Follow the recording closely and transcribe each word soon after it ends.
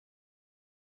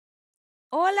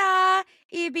Hola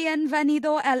y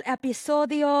bienvenido al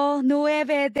episodio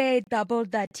 9 de Double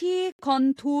the Tea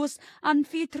con tus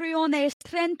anfitriones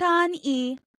Trentan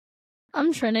y...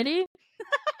 I'm Trinity.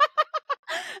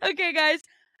 Okay, guys,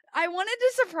 I wanted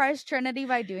to surprise Trinity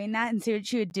by doing that and see what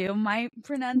she would do. My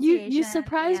pronunciation. You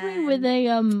surprised me with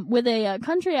a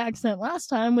country accent last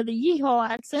time with a yeehaw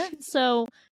accent, so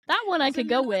that one I could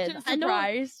go with. I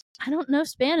don't know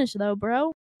Spanish though,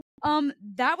 bro.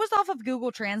 That was off of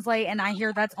Google Translate, and I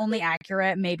hear that's only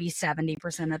accurate maybe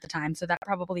 70% of the time. So that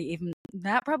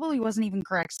probably wasn't even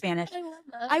correct Spanish. I love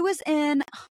that. I was in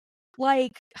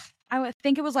I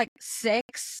think it was like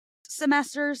 6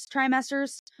 trimesters.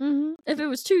 Mm-hmm. If it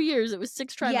was 2 years, it was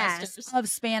 6 trimesters. Yes, of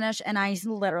Spanish, and I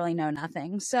literally know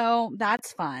nothing. So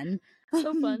that's fun.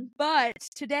 So fun. But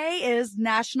today is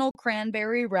National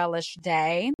Cranberry Relish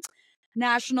Day,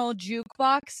 National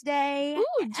Jukebox Day,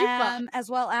 Ooh, jukebox. as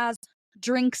well as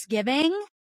Drinksgiving,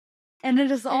 and it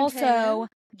is also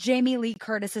Jamie Lee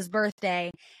Curtis's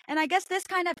birthday. And I guess this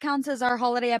kind of counts as our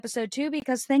holiday episode too,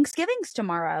 because Thanksgiving's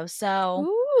tomorrow. So,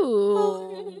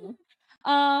 ooh.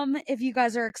 If you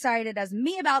guys are excited as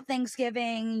me about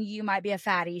Thanksgiving, you might be a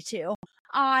fatty too.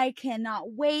 I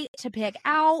cannot wait to pick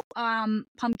out.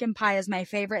 Pumpkin pie is my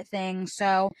favorite thing,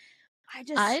 so I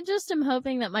just am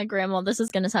hoping that my grandma, this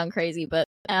is going to sound crazy, but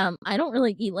I don't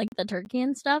really eat like the turkey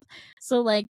and stuff. So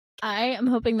like I am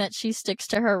hoping that she sticks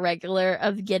to her regular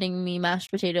of getting me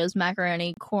mashed potatoes,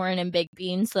 macaroni, corn, and baked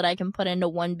beans so that I can put into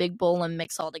one big bowl and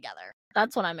mix all together.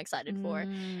 That's what I'm excited for.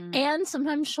 And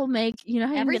sometimes she'll make, you know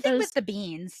how you everything get those with the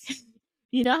beans.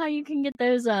 You know how you can get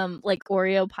those like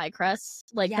Oreo pie crusts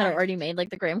that are already made, like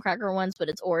the graham cracker ones, but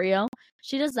it's Oreo?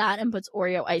 She does that and puts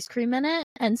Oreo ice cream in it,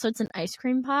 and so it's an ice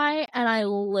cream pie, and I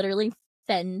literally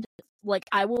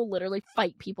I will literally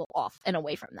fight people off and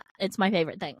away from that. It's my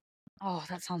favorite thing. Oh,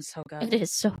 that sounds so good. It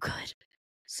is so good.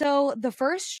 So the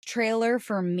first trailer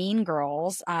for Mean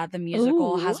Girls, the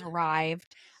musical, has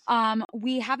arrived.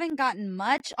 We haven't gotten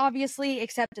much, obviously,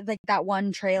 except like that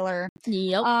one trailer.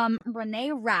 Yep.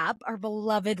 Renee Rapp, our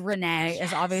beloved Renee,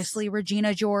 is obviously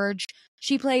Regina George.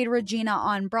 She played Regina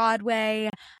on Broadway.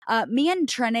 Me and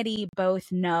Trinity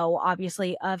both know,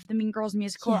 obviously, of the Mean Girls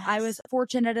musical. Yes. I was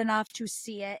fortunate enough to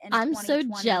see it in I'm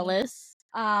 2020. so jealous.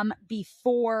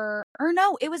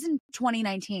 It was in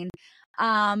 2019.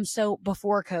 So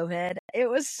before COVID. It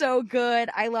was so good.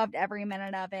 I loved every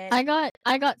minute of it. I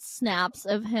got snaps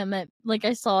of him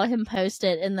I saw him post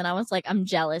it, and then I was like, I'm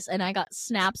jealous, and I got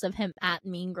snaps of him at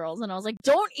Mean Girls, and I was like,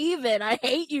 don't even, I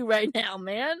hate you right now,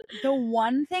 man. The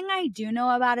one thing I do know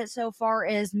about it so far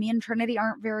is me and Trinity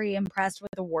aren't very impressed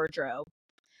with the wardrobe.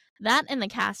 That and the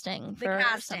casting for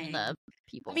some of the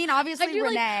people. I mean, obviously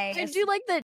Renee. I do like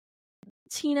that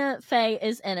Tina Fey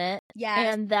is in it. Yeah.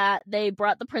 And that they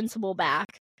brought the principal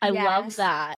back. I love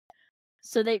that.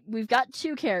 So we've got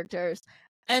 2 characters.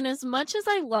 And as much as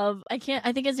I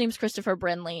think his name's Christopher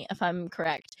Brinley, if I'm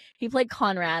correct. He played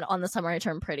Conrad on The Summer I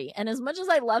Turned Pretty. And as much as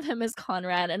I love him as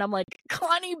Conrad, and I'm like,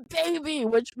 Connie baby,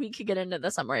 which we could get into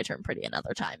The Summer I Turned Pretty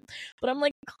another time. But I'm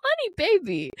like, Connie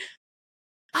baby,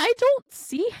 I don't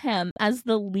see him as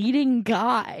the leading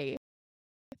guy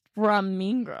from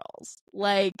Mean Girls.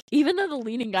 Like, even though the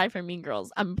leading guy from Mean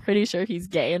Girls, I'm pretty sure he's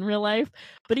gay in real life,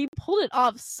 but he pulled it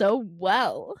off so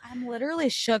well. I'm literally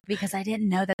shook because I didn't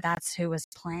know that that's who was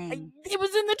playing. It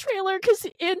was in the trailer because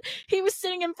he was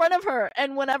sitting in front of her,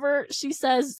 and whenever she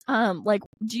says,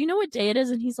 do you know what day it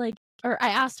is? And he's like, or I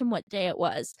asked him what day it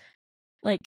was.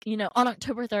 Like, on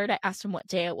October 3rd, I asked him what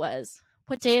day it was.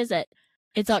 What day is it?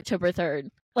 It's October 3rd.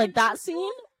 Like, that scene?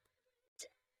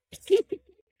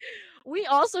 We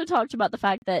also talked about the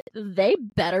fact that they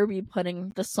better be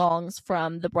putting the songs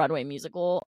from the Broadway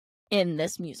musical in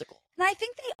this musical. And I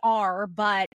think they are,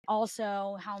 but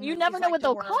also how you never know what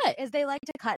they'll cut. Is they like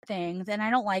to cut things, and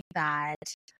I don't like that.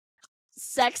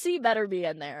 Sexy better be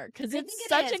in there because it's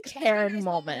such a Karen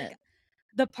moment.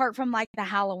 The part from like the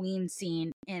Halloween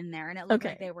scene in there, and it looked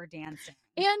like they were dancing.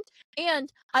 And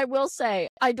I will say,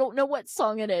 I don't know what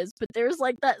song it is, but there's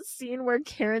like that scene where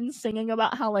Karen's singing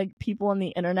about how like people on the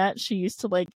internet, she used to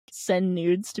like send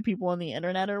nudes to people on the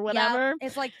internet or whatever. Yeah,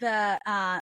 it's like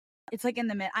it's like in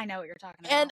the mid. I know what you're talking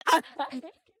about. And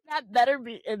that better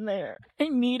be in there. I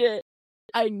need it.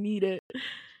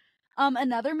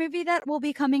 Another movie that will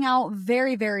be coming out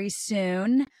very, very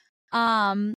soon.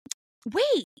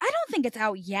 Wait, I don't think it's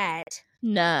out yet.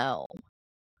 No.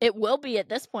 It will be at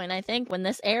this point, I think, when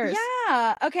this airs.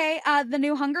 Yeah. Okay. The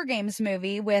new Hunger Games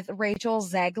movie with Rachel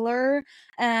Zegler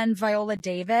and Viola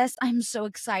Davis. I'm so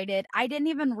excited. I didn't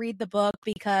even read the book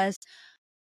because...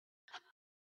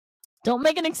 Don't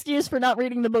make an excuse for not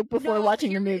reading the book before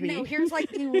watching the movie. No, here's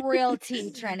like the real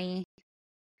tea, Trenny.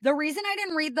 The reason I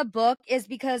didn't read the book is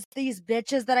because these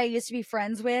bitches that I used to be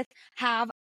friends with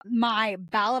have my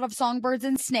Ballad of Songbirds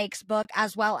and Snakes book,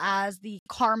 as well as the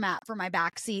car mat for my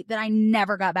back seat that I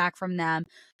never got back from them.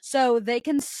 So they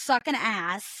can suck an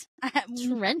ass.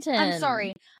 Trenton. I'm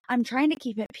sorry. I'm trying to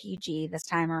keep it PG this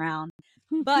time around.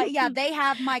 But yeah, they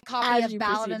have my copy of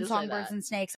Ballad and Songbirds and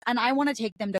Snakes, and I want to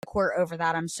take them to court over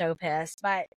that. I'm so pissed.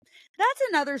 But that's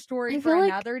another story for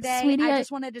another day. Sweetie, I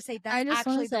just wanted to say that's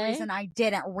actually the reason I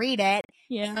didn't read it.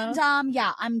 Yeah. And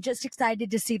yeah, I'm just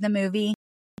excited to see the movie,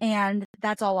 and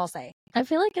that's all I'll say. I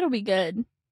feel like it'll be good.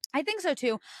 I think so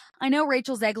too. I know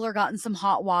Rachel Zegler got in some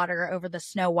hot water over the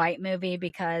Snow White movie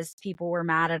because people were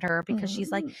mad at her because she's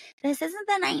like, this isn't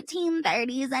the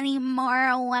 1930s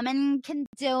anymore. Women can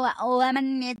do it.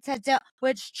 Women need to do it.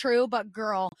 Which true, but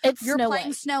girl, you're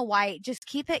playing Snow White. Just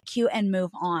keep it cute and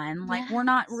move on. Like, we're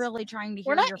not really trying to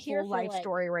hear your full life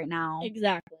story right now.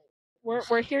 Exactly.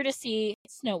 We're here to see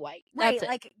Snow White. Right,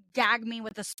 like gag me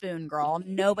with a spoon, girl.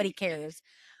 Nobody cares.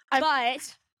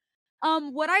 But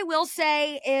what I will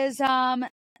say is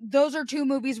those are two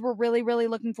movies we're really, really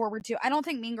looking forward to. I don't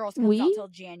think Mean Girls comes out till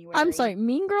January. I'm sorry,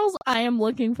 Mean Girls I am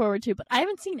looking forward to, but I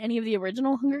haven't seen any of the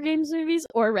original Hunger Games movies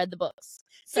or read the books.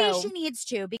 See, she needs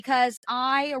to, because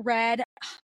I read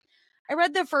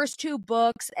the first two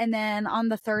books, and then on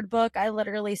the third book I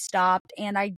literally stopped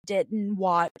and I didn't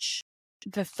watch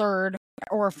the third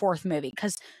or fourth movie,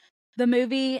 because the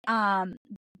movie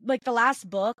like the last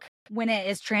book, when it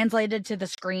is translated to the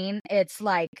screen, it's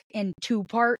like in two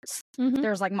parts.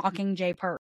 There's like Mockingjay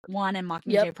Part 1 and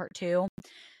Mockingjay Part 2.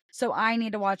 So I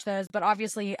need to watch those. But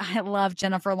obviously, I love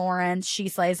Jennifer Lawrence. She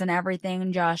slays in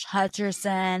everything. Josh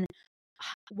Hutcherson.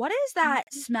 What is that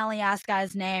smelly ass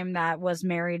guy's name that was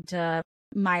married to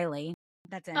Miley?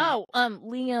 That's in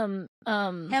Liam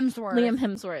Hemsworth. Liam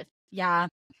Hemsworth. Yeah.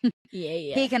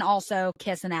 Yeah. He can also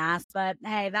kiss an ass, but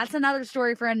hey, that's another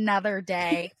story for another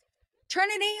day.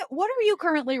 Trinity, what are you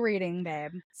currently reading,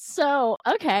 babe? So,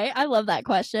 okay, I love that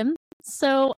question.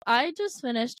 So, I just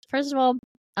finished, first of all,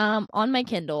 on my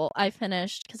Kindle, I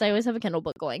finished, because I always have a Kindle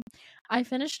book going, I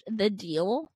finished The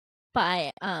Deal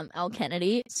by L.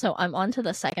 Kennedy. So, I'm on to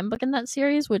the second book in that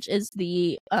series, which is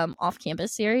the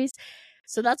Off-Campus series.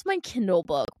 So that's my Kindle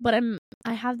book, but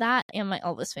I have that and my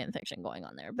Elvis fan fiction going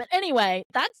on there. But anyway,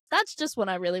 that's just when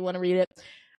I really want to read it.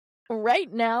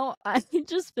 Right now, I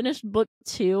just finished book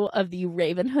 2 of the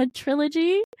Ravenhood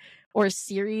trilogy or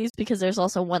series, because there's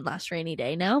also One Last Rainy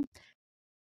Day now.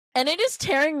 And it is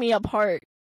tearing me apart.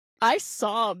 I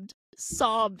sobbed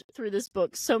through this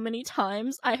book so many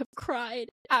times. I have cried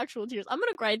actual tears. I'm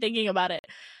going to cry thinking about it.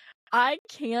 I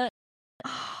can't.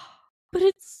 But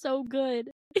it's so good.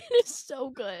 It is so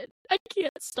good. I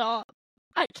can't stop.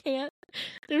 I can't.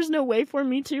 There's no way for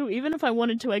me to. Even if I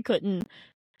wanted to, I couldn't.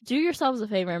 Do yourselves a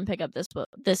favor and pick up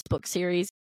this book series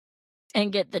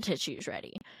and get the tissues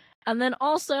ready. And then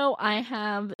also I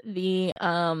have the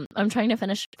I'm trying to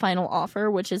finish Final Offer,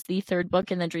 which is the third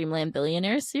book in the Dreamland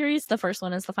Billionaires series. The first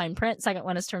one is The Fine Print, second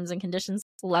one is Terms and Conditions.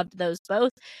 Loved those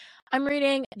both. I'm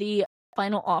reading the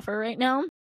Final Offer right now,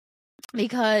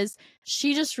 because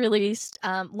she just released,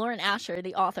 Lauren Asher,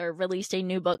 the author, released a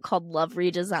new book called Love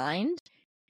Redesigned,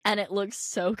 and it looks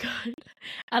so good.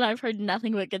 And I've heard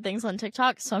nothing but good things on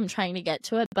TikTok, so I'm trying to get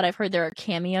to it, but I've heard there are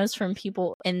cameos from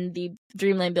people in the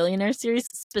Dreamland Billionaire series,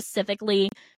 specifically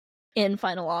in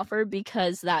Final Offer,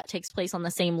 because that takes place on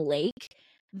the same lake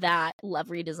that Love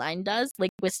Redesigned does,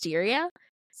 Lake Wisteria.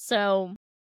 So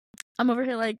I'm over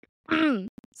here like,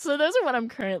 So those are what I'm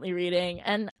currently reading,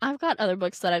 and I've got other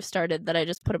books that I've started that I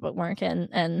just put a bookmark in,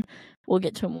 and we'll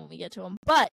get to them when we get to them.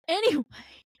 But anyway,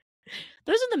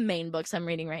 those are the main books I'm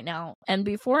reading right now. And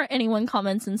before anyone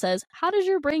comments and says, how does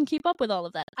your brain keep up with all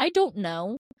of that? I don't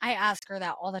know. I ask her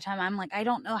that all the time. I'm like, I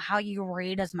don't know how you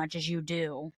read as much as you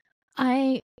do.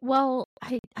 I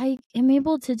am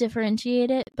able to differentiate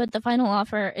it, but the Final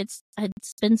Offer, it's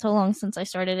been so long since I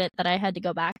started it that I had to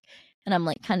go back, and I'm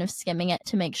like kind of skimming it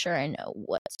to make sure I know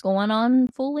what's going on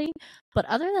fully. But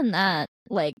other than that,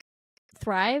 like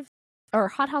Thrive or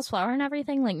Hot House Flower and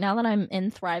everything, like now that I'm in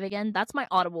Thrive again, that's my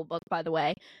Audible book, by the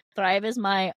way. Thrive is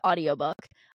my audiobook.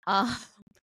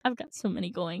 I've got so many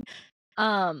going.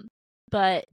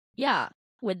 But yeah,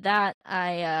 with that,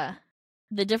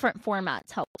 the different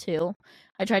formats help too.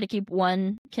 I try to keep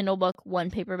one Kindle book,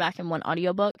 one paperback, and one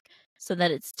audiobook so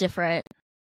that it's different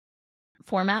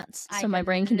formats, so my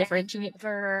brain can differentiate.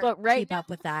 But keep up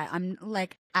with that. I'm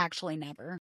like, actually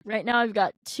never. Right now I've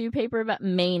got 2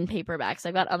 main paperbacks.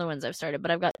 I've got other ones I've started,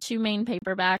 but I've got 2 main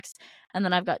paperbacks, and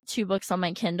then I've got 2 books on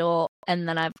my Kindle, and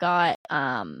then I've got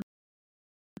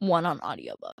one on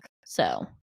audiobook. So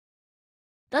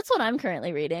That's what I'm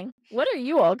currently reading. What are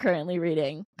you all currently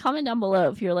reading? Comment down below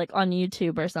if you're like on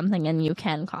YouTube or something and you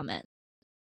can comment.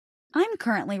 I'm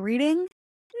currently reading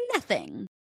nothing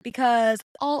because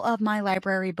all of my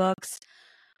library books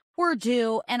were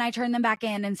due and I turned them back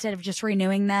in instead of just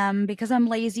renewing them because I'm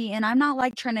lazy and I'm not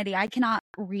like Trinity. I cannot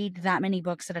read that many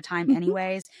books at a time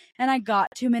anyways. And I got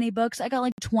too many books. I got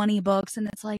like 20 books and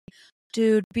it's like,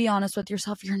 dude, be honest with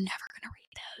yourself. You're never going to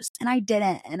read those. And I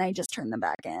didn't. And I just turned them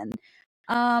back in.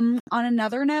 On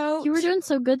another note, you were doing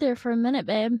so good there for a minute,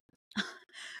 babe.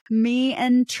 Me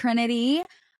and Trinity,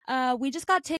 we just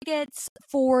got tickets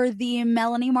for the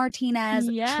Melanie Martinez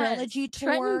trilogy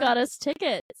tour. Trenton got us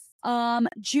tickets.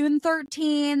 June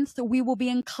 13th, we will be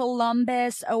in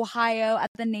Columbus, Ohio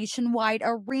at the Nationwide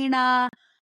Arena,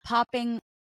 popping.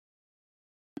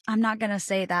 I'm not gonna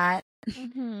say that,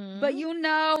 but you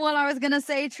know what I was gonna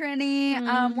say,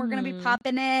 Trini. We're gonna be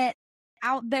popping it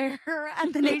out there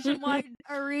at the Nationwide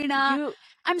Arena.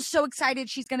 I'm so excited.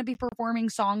 She's going to be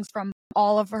performing songs from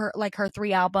all of her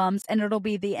 3 albums, and it'll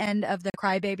be the end of the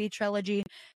Crybaby trilogy.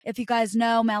 If you guys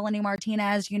know Melanie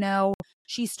Martinez, you know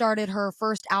she started her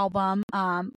first album,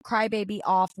 Crybaby,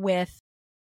 off with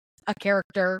a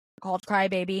character called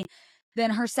Crybaby. Then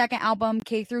her second album,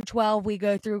 K through 12, we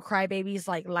go through Crybaby's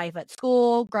life at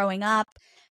school, growing up.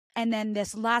 And then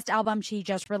this last album she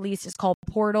just released is called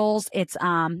Portals. It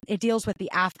deals with the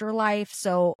afterlife,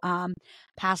 so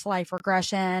past life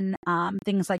regression,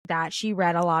 things like that. She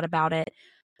read a lot about it.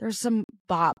 There's some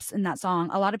bops in that song.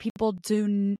 A lot of people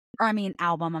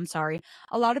album, I'm sorry.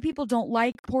 A lot of people don't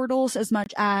like Portals as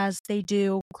much as they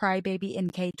do Crybaby in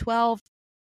K12.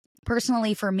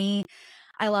 Personally, for me,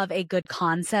 I love a good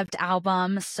concept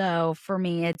album, so for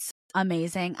me it's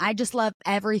amazing. I just love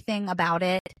everything about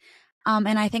it.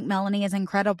 And I think Melanie is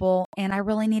incredible, and I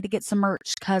really need to get some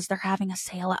merch because they're having a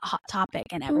sale at Hot Topic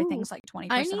and everything's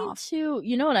 20% off.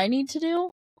 You know what I need to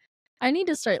do? I need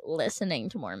to start listening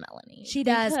to more Melanie. She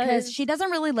does, because she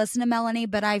doesn't really listen to Melanie,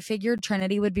 but I figured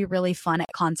Trinity would be really fun at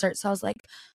concerts. So I was like,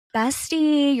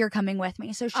 bestie, you're coming with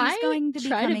me. So she's going to be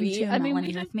coming to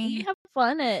Melanie with me. We have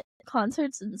fun at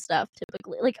concerts and stuff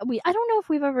typically. I don't know if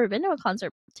we've ever been to a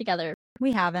concert together.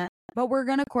 We haven't, but we're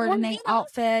going to coordinate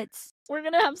outfits. We're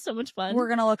going to have so much fun. We're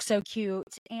going to look so cute.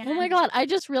 And oh my God, I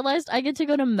just realized I get to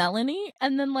go to Melanie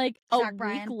and then week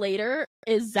later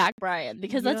is Zach Bryan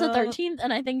because that's the 13th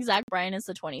and I think Zach Bryan is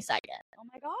the 22nd. Oh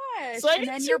my gosh. So and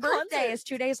then your birthday is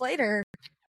 2 days later.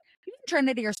 You and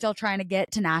Trinity are still trying to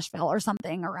get to Nashville or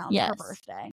something around her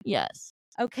birthday. Yes.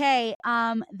 Okay,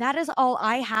 that is all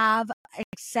I have,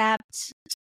 except,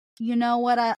 you know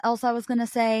what else I was going to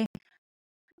say?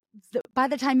 By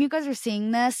the time you guys are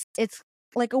seeing this, it's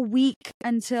like a week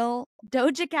until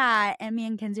Doja Cat, and me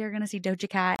and Kenzie are going to see Doja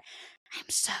Cat. I'm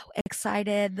so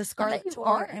excited. The Scarlet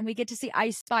Tour, and we get to see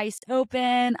Ice Spice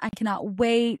open. I cannot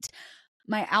wait.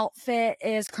 My outfit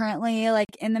is currently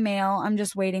in the mail. I'm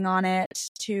just waiting on it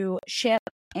to ship.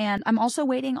 And I'm also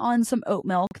waiting on some oat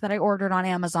milk that I ordered on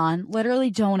Amazon. Literally,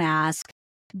 don't ask.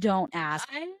 Don't ask.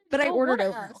 But I ordered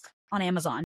oat milk on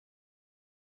Amazon.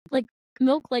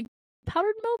 Milk,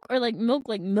 powdered milk, or milk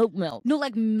milk? No,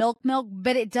 milk,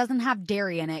 but it doesn't have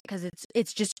dairy in it because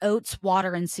it's just oats,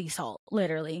 water, and sea salt,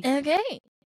 literally. Okay.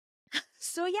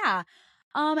 So yeah.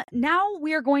 Now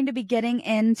we are going to be getting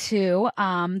into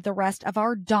the rest of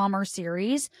our Dahmer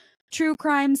series, true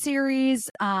crime series,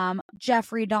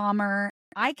 Jeffrey Dahmer.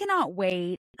 I cannot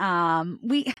wait.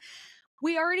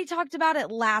 We already talked about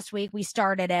it last week. We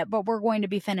started it, but we're going to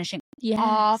be finishing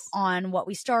off on what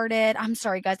we started. I'm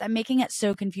sorry, guys. I'm making it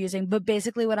so confusing, but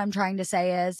basically what I'm trying to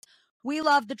say is we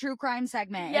love the true crime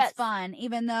segment. Yes. It's fun,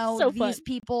 even though these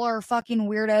people are fucking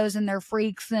weirdos and they're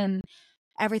freaks and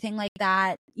everything like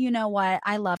that. You know what?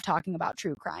 I love talking about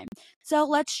true crime. So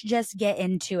let's just get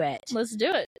into it. Let's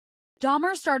do it.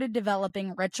 Dahmer started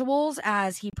developing rituals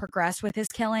as he progressed with his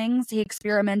killings. He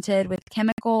experimented with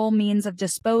chemical means of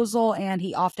disposal, and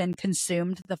he often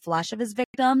consumed the flesh of his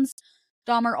victims.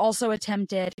 Dahmer also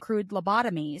attempted crude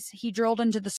lobotomies. He drilled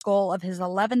into the skull of his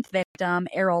 11th victim,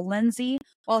 Errol Lindsay,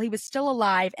 while he was still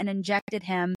alive and injected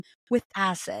him with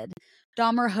acid.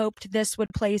 Dahmer hoped this would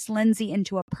place Lindsay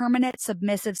into a permanent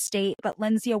submissive state, but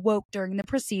Lindsay awoke during the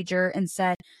procedure and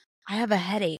said, "I have a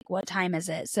headache. What time is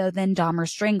it?" So then Dahmer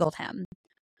strangled him.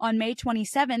 On May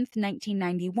 27th,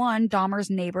 1991, Dahmer's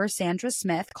neighbor, Sandra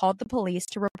Smith, called the police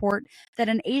to report that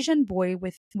an Asian boy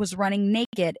was running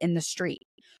naked in the street.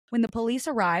 When the police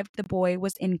arrived, the boy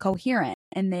was incoherent,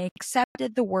 and they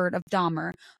accepted the word of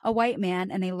Dahmer, a white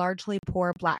man in a largely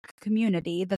poor black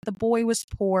community, that the boy was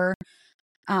poor,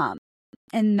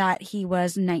 and that he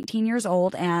was 19 years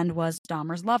old and was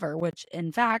Dahmer's lover, which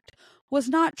in fact was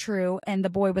not true, and the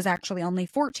boy was actually only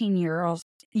 14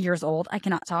 years old. I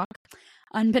cannot talk.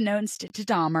 Unbeknownst to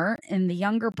Dahmer, and the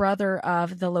younger brother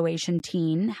of the Laotian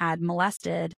teen had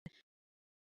molested.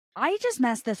 I just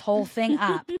messed this whole thing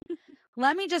up.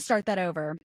 Let me just start that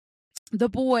over. The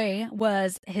boy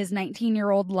was his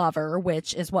 19-year-old lover,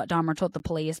 which is what Dahmer told the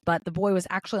police, but the boy was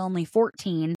actually only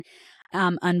 14,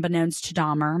 unbeknownst to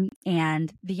Dahmer,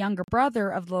 and the younger brother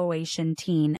of the Laotian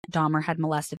teen Dahmer had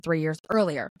molested 3 years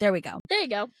earlier. There we go. There you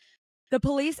go. The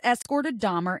police escorted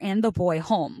Dahmer and the boy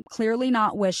home, clearly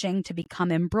not wishing to become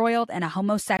embroiled in a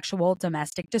homosexual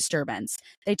domestic disturbance.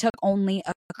 They took only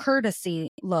a courtesy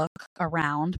look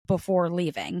around before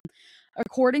leaving.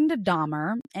 According to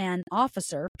Dahmer, an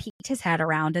officer peeked his head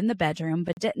around in the bedroom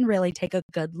but didn't really take a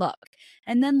good look,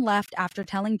 and then left after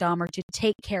telling Dahmer to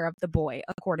take care of the boy,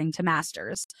 according to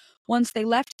Masters. Once they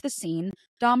left the scene,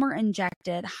 Dahmer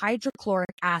injected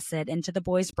hydrochloric acid into the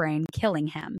boy's brain, killing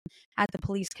him. Had the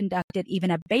police conducted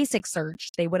even a basic search,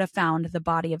 they would have found the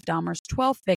body of Dahmer's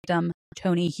 12th victim,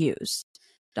 Tony Hughes.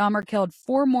 Dahmer killed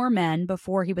 4 more men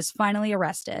before he was finally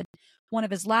arrested. One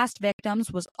of his last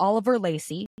victims was Oliver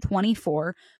Lacey,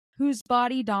 24, whose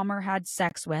body Dahmer had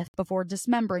sex with before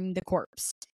dismembering the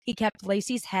corpse. He kept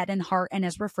Lacey's head and heart in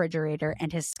his refrigerator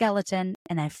and his skeleton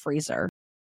in a freezer.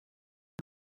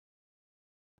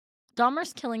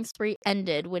 Dahmer's killing spree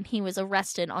ended when he was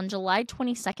arrested on July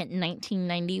 22nd,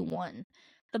 1991.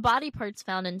 The body parts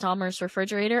found in Dahmer's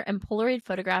refrigerator and Polaroid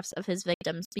photographs of his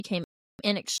victims became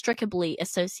inextricably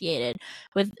associated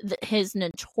with his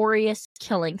notorious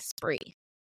killing spree.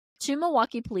 2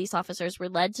 Milwaukee police officers were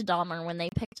led to Dahmer when they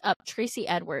picked up Tracy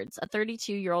Edwards, a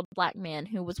 32-year-old black man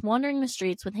who was wandering the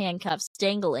streets with handcuffs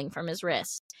dangling from his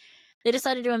wrist. They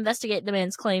decided to investigate the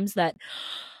man's claims that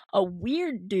a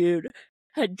weird dude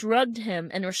had drugged him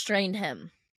and restrained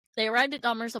him. They arrived at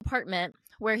Dahmer's apartment,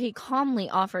 where he calmly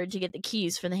offered to get the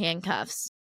keys for the handcuffs.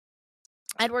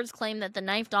 Edwards claimed that the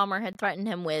knife Dahmer had threatened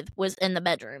him with was in the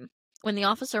bedroom. When the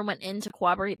officer went in to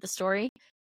corroborate the story,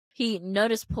 he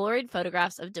noticed Polaroid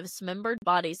photographs of dismembered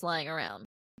bodies lying around.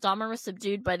 Dahmer was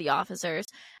subdued by the officers,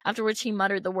 after which he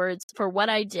muttered the words, "For what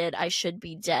I did, I should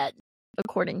be dead,"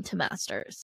 according to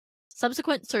Masters.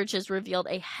 Subsequent searches revealed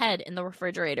a head in the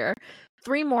refrigerator,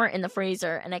 3 more in the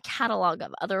freezer, and a catalog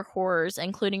of other horrors,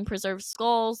 including preserved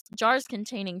skulls, jars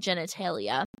containing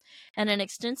genitalia, and an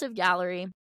extensive gallery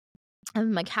of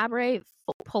macabre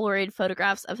Polaroid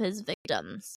photographs of his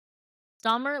victims.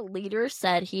 Dahmer later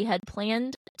said he had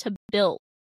planned to build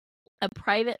a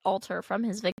private altar from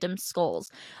his victims' skulls,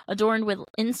 adorned with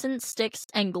incense sticks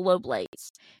and globe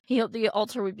lights. He hoped the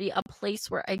altar would be a place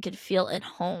where I could feel at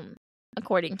home,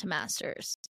 according to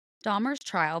Masters. Dahmer's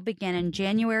trial began in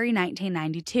January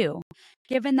 1992.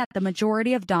 Given that the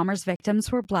majority of Dahmer's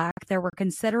victims were black, there were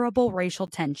considerable racial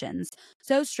tensions,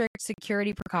 so strict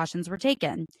security precautions were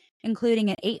taken, including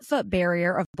an 8-foot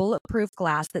barrier of bulletproof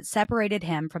glass that separated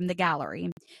him from the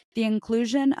gallery. The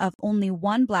inclusion of only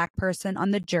one black person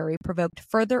on the jury provoked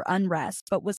further unrest,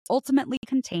 but was ultimately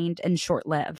contained and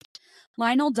short-lived.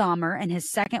 Lionel Dahmer and his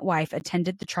second wife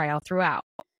attended the trial throughout.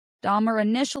 Dahmer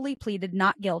initially pleaded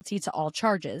not guilty to all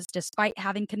charges, despite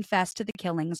having confessed to the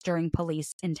killings during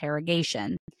police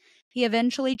interrogation. He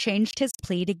eventually changed his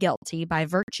plea to guilty by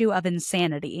virtue of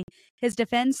insanity. His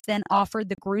defense then offered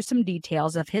the gruesome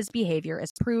details of his behavior as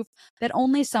proof that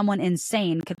only someone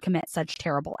insane could commit such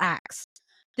terrible acts.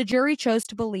 The jury chose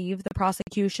to believe the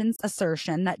prosecution's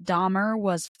assertion that Dahmer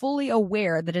was fully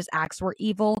aware that his acts were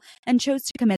evil and chose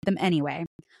to commit them anyway.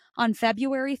 On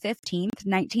February 15,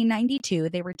 1992,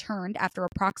 they returned after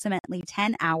approximately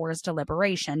 10 hours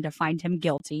deliberation to find him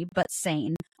guilty but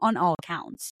sane on all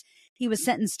counts. He was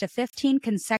sentenced to 15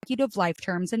 consecutive life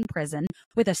terms in prison,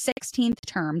 with a 16th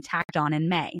term tacked on in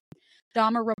May.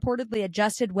 Dahmer reportedly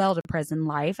adjusted well to prison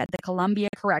life at the Columbia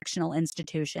Correctional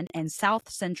Institution in south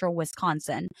central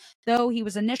Wisconsin, though he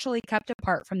was initially kept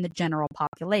apart from the general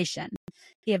population.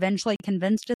 He eventually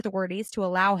convinced authorities to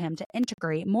allow him to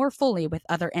integrate more fully with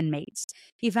other inmates.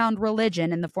 He found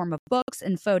religion in the form of books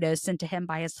and photos sent to him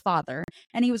by his father,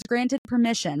 and he was granted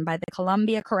permission by the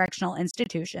Columbia Correctional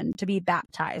Institution to be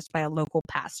baptized by a local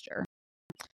pastor.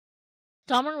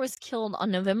 Dahmer was killed on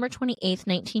November 28,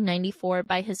 1994,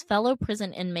 by his fellow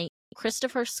prison inmate,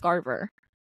 Christopher Scarver.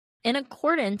 In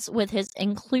accordance with his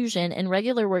inclusion in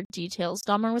regular work details,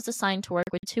 Dahmer was assigned to work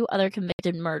with 2 other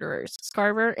convicted murderers,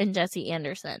 Scarver and Jesse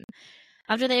Anderson.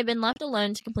 After they had been left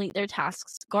alone to complete their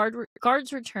tasks,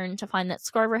 guards returned to find that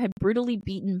Scarver had brutally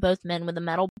beaten both men with a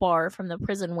metal bar from the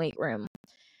prison weight room.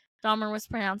 Dahmer was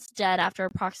pronounced dead after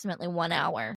approximately 1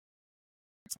 hour.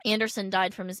 Anderson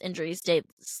died from his injuries days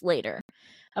later.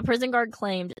 A prison guard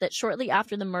claimed that shortly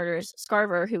after the murders,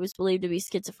 Scarver, who was believed to be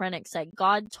schizophrenic, said,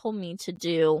 "God told me to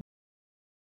do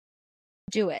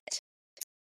it."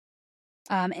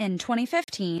 In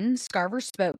 2015, Scarver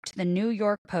spoke to the New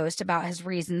York Post about his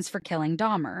reasons for killing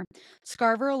Dahmer.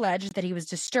 Scarver alleged that he was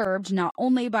disturbed not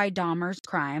only by Dahmer's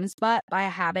crimes, but by a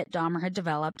habit Dahmer had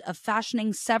developed of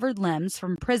fashioning severed limbs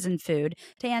from prison food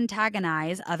to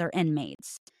antagonize other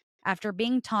inmates. After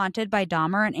being taunted by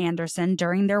Dahmer and Anderson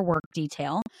during their work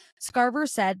detail, Scarver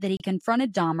said that he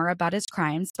confronted Dahmer about his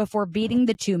crimes before beating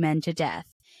the two men to death.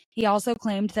 He also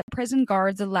claimed that prison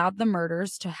guards allowed the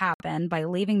murders to happen by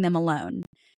leaving them alone.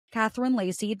 Catherine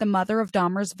Lacey, the mother of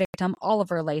Dahmer's victim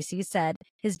Oliver Lacey, said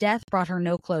his death brought her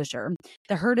no closure.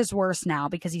 The hurt is worse now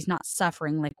because he's not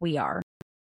suffering like we are.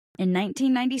 In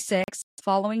 1996,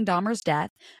 following Dahmer's death,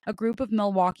 a group of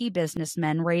Milwaukee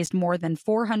businessmen raised more than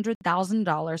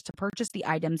 $400,000 to purchase the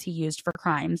items he used for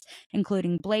crimes,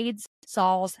 including blades,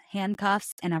 saws,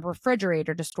 handcuffs, and a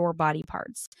refrigerator to store body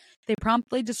parts. They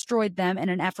promptly destroyed them in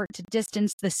an effort to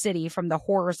distance the city from the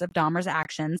horrors of Dahmer's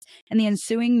actions and the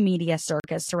ensuing media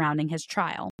circus surrounding his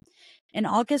trial. In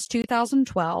August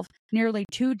 2012, nearly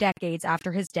 2 decades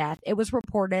after his death, it was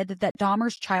reported that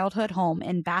Dahmer's childhood home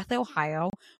in Bath, Ohio,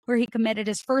 where he committed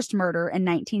his first murder in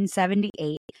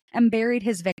 1978 and buried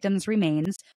his victims'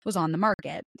 remains, was on the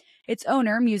market. Its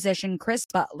owner, musician Chris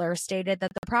Butler, stated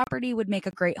that the property would make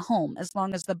a great home as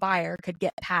long as the buyer could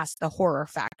get past the horror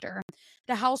factor.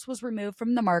 The house was removed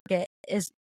from the market,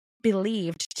 is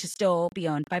believed to still be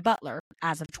owned by Butler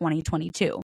as of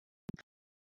 2022.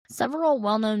 Several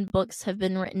well-known books have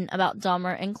been written about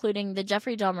Dahmer, including The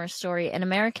Jeffrey Dahmer Story, An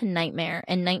American Nightmare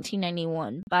in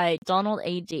 1991 by Donald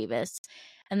A. Davis,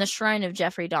 and The Shrine of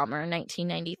Jeffrey Dahmer in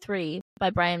 1993 by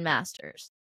Brian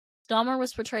Masters. Dahmer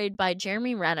was portrayed by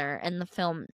Jeremy Renner in the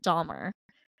film Dahmer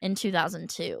in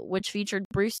 2002, which featured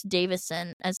Bruce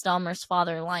Davison as Dahmer's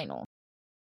father, Lionel.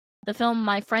 The film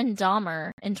My Friend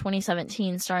Dahmer in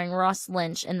 2017, starring Ross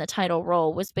Lynch in the title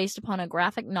role, was based upon a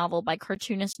graphic novel by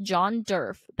cartoonist John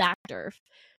Backdurf,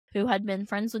 who had been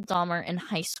friends with Dahmer in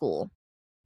high school.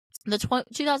 The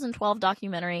 2012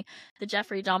 documentary, The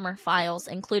Jeffrey Dahmer Files,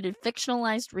 included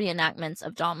fictionalized reenactments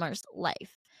of Dahmer's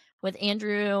life, with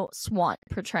Andrew Swant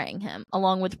portraying him,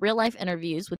 along with real-life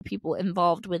interviews with people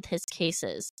involved with his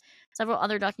cases. Several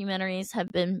other documentaries have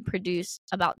been produced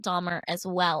about Dahmer as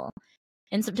well.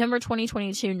 In September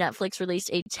 2022, Netflix released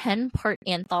a 10-part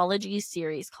anthology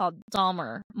series called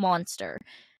Dahmer Monster,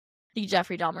 The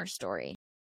Jeffrey Dahmer Story.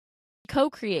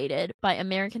 Co-created by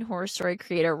American Horror Story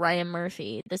creator Ryan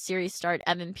Murphy, the series starred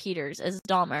Evan Peters as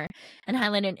Dahmer and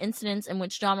highlighted incidents in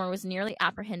which Dahmer was nearly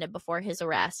apprehended before his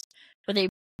arrest, with a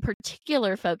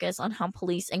particular focus on how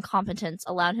police incompetence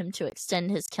allowed him to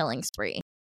extend his killing spree.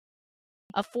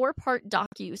 A 4-part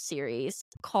docu-series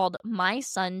called My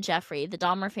Son Jeffrey, The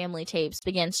Dahmer Family Tapes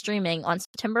began streaming on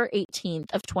September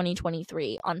 18th of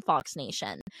 2023 on Fox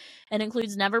Nation. It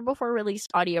includes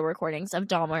never-before-released audio recordings of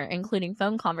Dahmer, including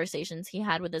phone conversations he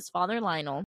had with his father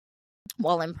Lionel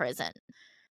while in prison.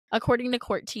 According to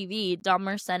Court TV,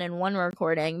 Dahmer said in one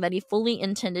recording that he fully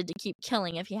intended to keep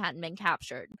killing if he hadn't been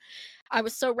captured. "I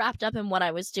was so wrapped up in what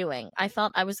I was doing. I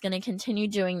felt I was going to continue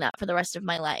doing that for the rest of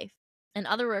my life." In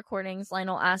other recordings,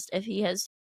 Lionel asked if he has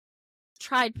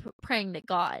tried praying to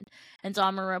God, and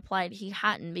Dahmer replied he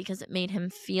hadn't because it made him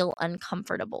feel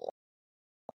uncomfortable.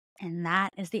 And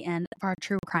that is the end of our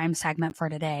true crime segment for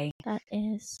today. That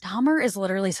is. Dahmer is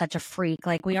literally such a freak.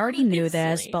 Like, we already knew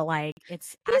this, but like,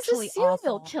 it's actually He's a serial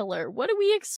awful. killer. What do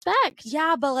we expect?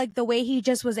 Yeah, but like the way he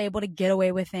just was able to get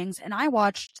away with things. And I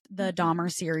watched the Dahmer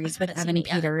series with Evan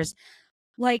Peters.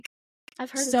 Like, I've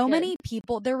heard so many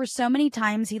people, there were so many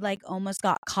times he like almost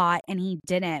got caught and he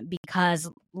didn't because,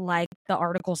 like the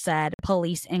article said,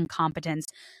 police incompetence.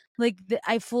 Like,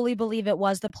 I fully believe it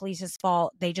was the police's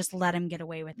fault. They just let him get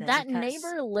away with it. That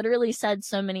neighbor literally said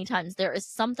so many times, there is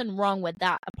something wrong with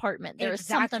that apartment. There is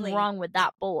something wrong with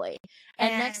that boy.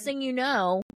 And next thing you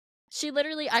know, she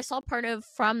literally, I saw part of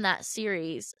from that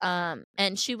series, and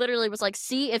she literally was like,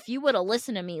 see, if you would have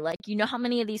listened to me, like, you know how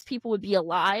many of these people would be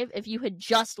alive if you had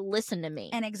just listened to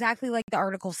me. And exactly like the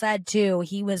article said, too,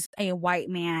 he was a white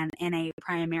man in a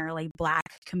primarily black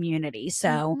community.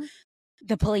 So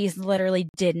the police literally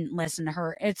didn't listen to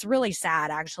her. It's really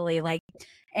sad, actually. Like,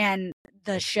 and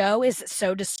the show is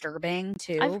so disturbing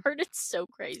too. I've heard it's so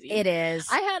crazy. It is.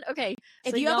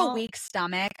 If you have a weak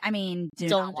stomach, I mean,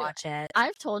 don't watch it.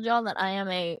 I've told y'all that I am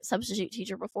a substitute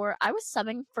teacher before. I was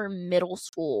subbing for middle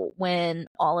school when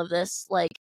all of this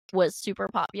like was super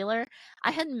popular.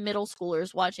 I had middle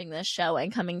schoolers watching this show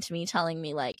and coming to me telling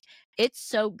me like, it's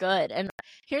so good. And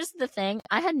here's the thing,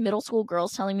 I had middle school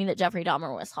girls telling me that Jeffrey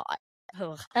Dahmer was hot.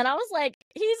 Ugh. And I was like,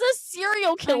 he's a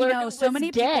serial killer. I know, so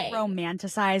many people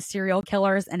romanticize serial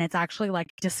killers, and it's actually like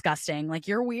disgusting. Like,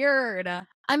 you're weird.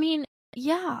 I mean,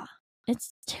 yeah,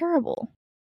 it's terrible.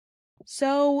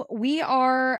 So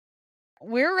we're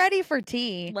ready for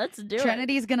tea. Let's do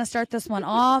Trinity's gonna start this one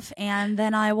off, and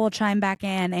then I will chime back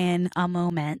in a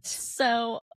moment.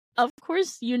 So, of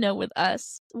course, with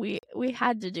us, we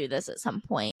had to do this at some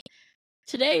point.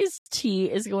 Today's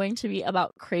tea is going to be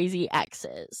about crazy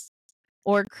exes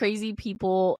or crazy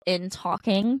people in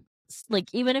talking.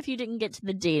 Like, even if you didn't get to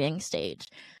the dating stage,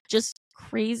 just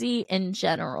crazy in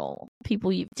general.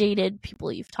 People you've dated,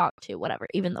 people you've talked to, whatever,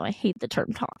 even though I hate the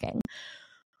term talking.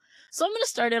 So I'm going to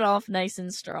start it off nice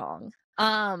and strong.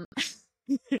 I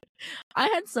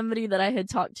had somebody that I had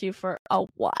talked to for a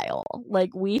while.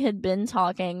 Like, we had been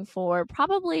talking for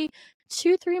probably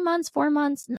 2, 3 months, 4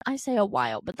 months. I say a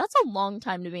while, but that's a long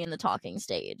time to be in the talking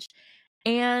stage.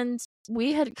 And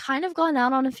we had kind of gone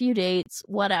out on a few dates,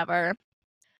 whatever.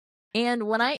 And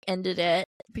when I ended it,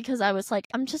 because I was like,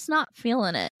 I'm just not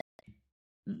feeling it,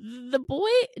 the boy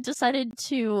decided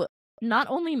to not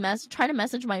only try to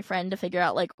message my friend to figure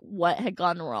out like what had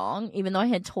gone wrong, even though I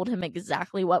had told him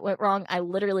exactly what went wrong. I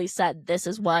literally said, this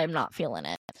is why I'm not feeling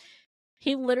it.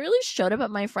 He literally showed up at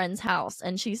my friend's house,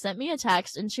 and she sent me a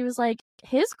text, and she was like,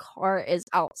 his car is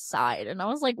outside. And I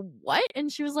was like, what?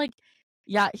 And she was like,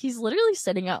 yeah, he's literally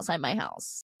sitting outside my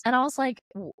house. And I was like,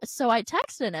 so I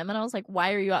texted him and I was like,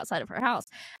 why are you outside of her house?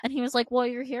 And he was like, well,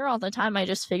 you're here all the time. I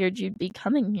just figured you'd be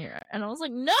coming here. And I was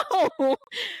like, no,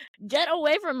 get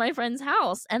away from my friend's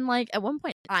house. And like at one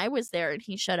point I was there and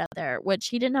he showed up there, which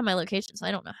he didn't have my location, so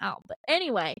I don't know how. But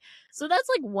anyway, so that's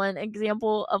like one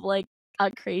example of like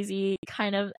a crazy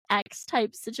kind of ex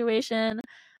type situation.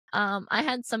 I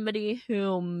had somebody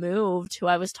who moved who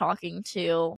I was talking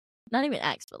to, not even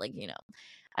ex, but like,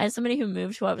 I had somebody who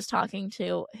moved who I was talking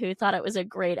to who thought it was a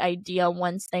great idea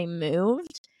once they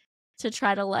moved to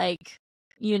try to like,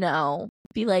 be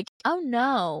like, oh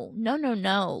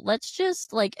no. Let's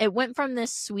just like, it went from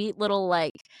this sweet little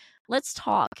like, let's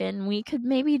talk and we could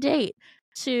maybe date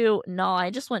to, no, I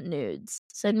just want nudes.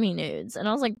 Send me nudes. And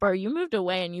I was like, bro, you moved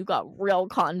away and you got real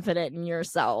confident in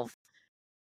yourself.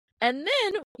 And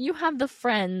then you have the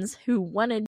friends who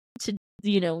wanted to,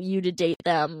 you to date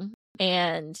them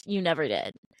and you never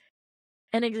did.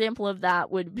 An example of that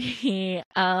would be,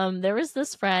 there was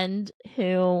this friend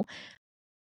who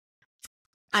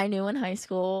I knew in high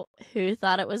school who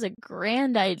thought it was a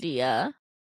grand idea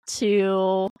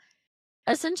to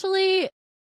essentially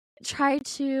try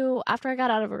to, after I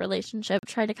got out of a relationship,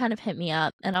 try to kind of hit me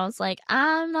up. And I was like,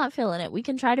 I'm not feeling it. We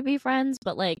can try to be friends,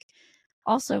 but like,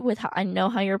 also with how I know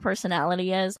how your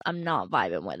personality is, I'm not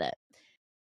vibing with it.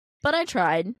 But I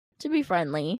tried to be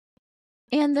friendly.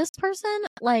 And this person,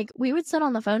 like, we would sit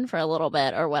on the phone for a little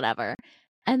bit or whatever,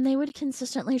 and they would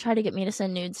consistently try to get me to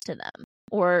send nudes to them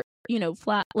or,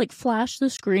 flash the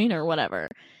screen or whatever.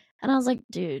 And I was like,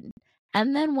 dude.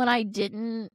 And then when I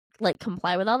didn't, like,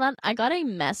 comply with all that, I got a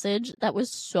message that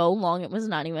was so long it was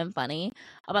not even funny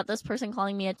about this person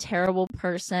calling me a terrible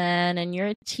person and you're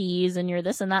a tease and you're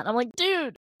this and that. And I'm like,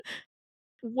 dude,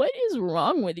 what is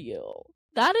wrong with you?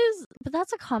 But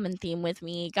that's a common theme with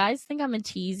me. Guys think I'm a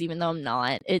tease even though I'm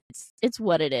not. It's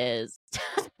what it is.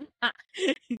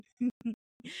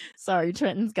 Sorry,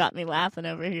 Trenton's got me laughing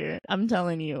over here. I'm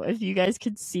telling you, if you guys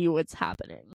could see what's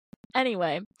happening.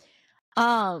 Anyway,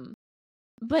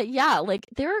 but yeah, like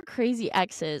there are crazy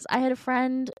exes. I had a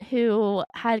friend who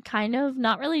had kind of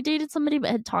not really dated somebody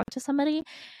but had talked to somebody.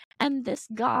 And this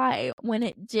guy, when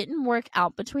it didn't work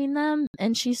out between them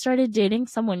and she started dating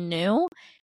someone new,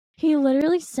 he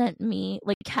literally sent me,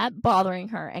 like, kept bothering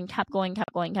her and kept going.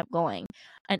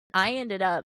 And I ended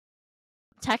up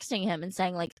texting him and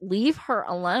saying, like, leave her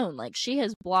alone. Like, she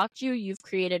has blocked you. You've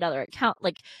created other account.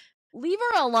 Like, leave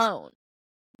her alone.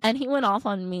 And he went off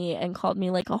on me and called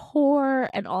me, like, a whore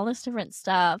and all this different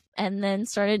stuff. And then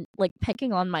started, like,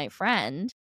 picking on my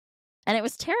friend. And it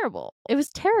was terrible. It was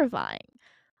terrifying.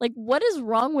 Like, what is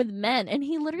wrong with men? And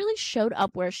he literally showed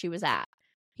up where she was at.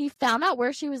 He found out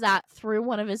where she was at through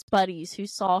one of his buddies who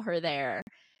saw her there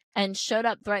and showed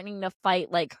up threatening to fight,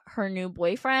 like, her new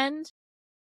boyfriend.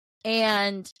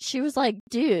 And she was like,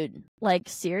 dude, like,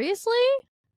 seriously?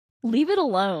 Leave it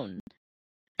alone.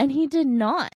 And he did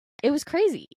not. It was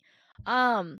crazy.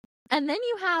 And then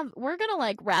we're gonna,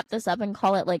 like, wrap this up and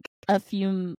call it, like,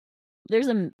 there's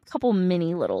a couple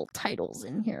mini little titles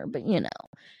in here, but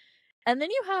And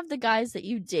then you have the guys that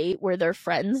you date where their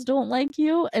friends don't like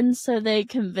you, and so they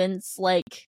convince,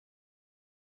 like,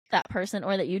 that person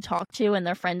or that you talk to and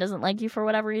their friend doesn't like you for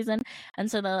whatever reason.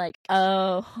 And so they're like,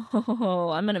 oh,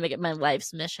 I'm going to make it my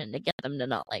life's mission to get them to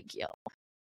not like you.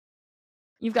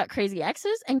 You've got crazy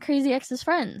exes and crazy exes'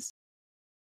 friends.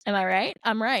 Am I right?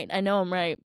 I'm right. I know I'm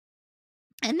right.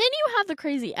 And then you have the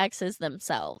crazy exes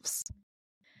themselves.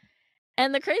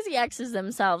 And the crazy exes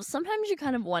themselves, sometimes you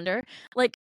kind of wonder,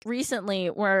 like, recently,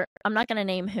 where I'm not going to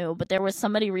name who, but there was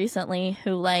somebody recently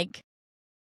who, like,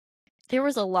 there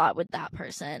was a lot with that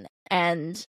person,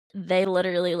 and they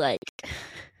literally, like,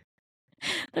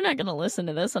 they're not going to listen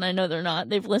to this, and I know they're not.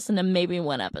 They've listened to maybe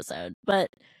one episode, but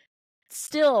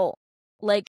still,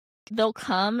 like, they'll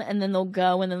come, and then they'll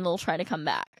go, and then they'll try to come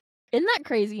back. Isn't that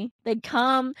crazy? They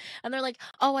come, and they're like,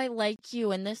 oh, I like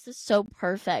you, and this is so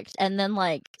perfect. And then,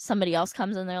 like, somebody else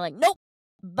comes, and they're like, nope,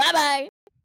 bye-bye.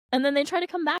 And then they try to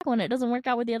come back when it doesn't work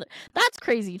out with the other. That's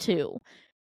crazy, too.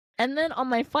 And then on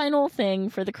my final thing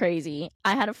for the crazy,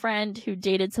 I had a friend who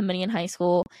dated somebody in high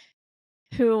school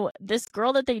who, this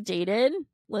girl that they dated,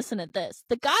 listen at this.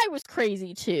 The guy was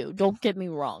crazy, too. Don't get me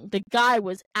wrong. The guy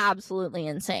was absolutely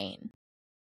insane.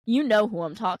 You know who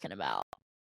I'm talking about.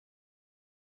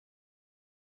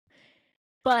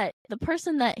 But the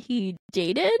person that he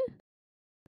dated,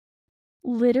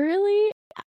 literally,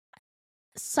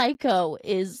 psycho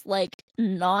is, like,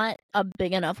 not a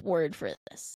big enough word for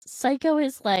this. Psycho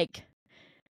is, like,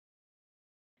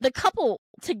 the couple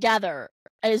together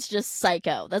is just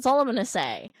psycho. That's all I'm gonna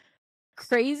say.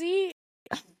 Crazy,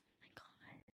 oh my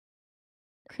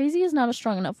god. Crazy is not a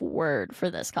strong enough word for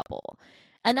this couple.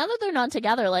 And now that they're not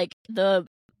together, like, the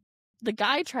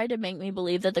guy tried to make me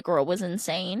believe that the girl was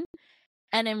insane.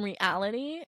 And in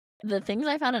reality, the things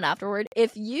I found out afterward,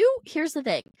 here's the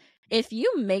thing. If you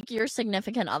make your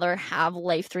significant other have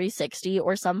Life 360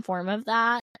 or some form of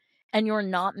that, and you're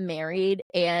not married,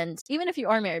 and even if you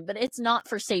are married, but it's not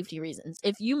for safety reasons,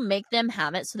 if you make them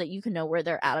have it so that you can know where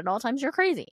they're at all times, you're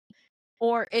crazy.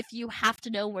 Or if you have to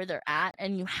know where they're at,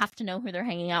 and you have to know who they're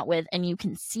hanging out with, and you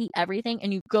can see everything,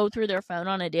 and you go through their phone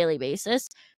on a daily basis,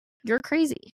 you're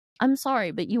crazy. I'm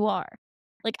sorry, but you are.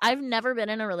 Like, I've never been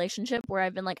in a relationship where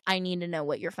I've been like, I need to know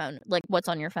what's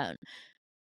on your phone.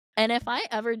 And if I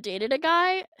ever dated a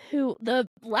guy the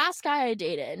last guy I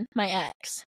dated, my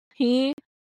ex,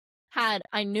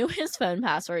 I knew his phone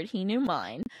password, he knew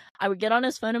mine. I would get on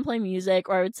his phone and play music,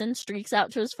 or I would send streaks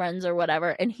out to his friends or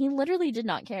whatever, and he literally did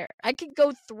not care. I could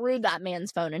go through that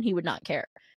man's phone and he would not care.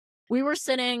 We were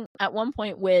sitting at one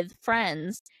point with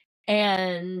friends,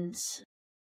 and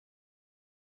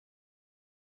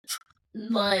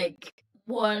like,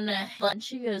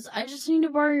 she goes, I just need to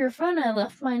borrow your phone, I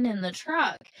left mine in the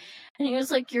truck. And he was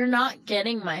like, you're not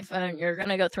getting my phone, you're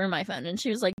gonna go through my phone. And she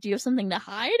was like, do you have something to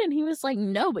hide? And he was like,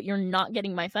 no, but you're not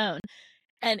getting my phone.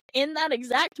 And in that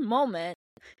exact moment,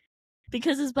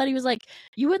 because his buddy was like,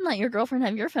 you wouldn't let your girlfriend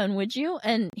have your phone, would you?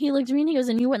 And he looked at me and he goes,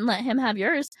 and you wouldn't let him have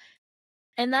yours?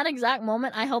 In that exact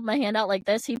moment, I held my hand out like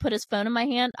this, he put his phone in my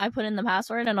hand, I put in the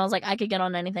password, and I was like, I could get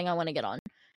on anything I want to get on.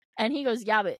 And he goes,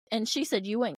 yeah, and she said,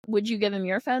 would you give him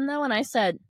your phone though? And I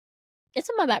said, it's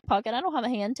in my back pocket, I don't have a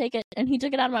hand, take it. And he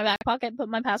took it out of my back pocket, put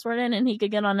my password in, and he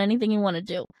could get on anything he wanted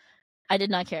to. I did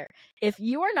not care. If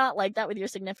you are not like that with your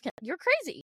significant, you're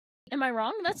crazy. Am I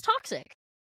wrong? That's toxic.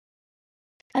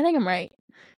 I think I'm right.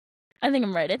 I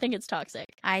think it's toxic.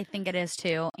 I think it is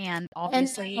too. And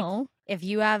obviously, if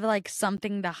you have like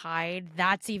something to hide,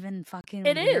 that's even fucking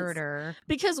weirder.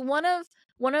 Because one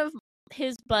of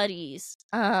his buddies,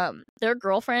 their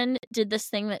girlfriend did this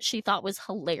thing that she thought was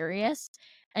hilarious,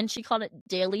 and she called it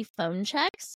daily phone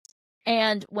checks.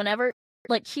 And whenever,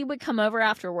 like, he would come over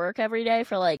after work every day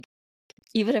for, like,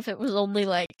 even if it was only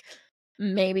like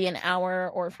maybe an hour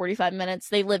or 45 minutes,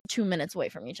 they lived 2 minutes away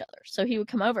from each other. So he would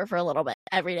come over for a little bit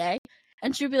every day,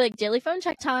 and she would be like, daily phone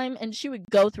check time. And she would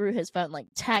go through his phone, like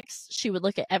texts. She would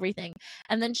look at everything.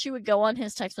 And then she would go on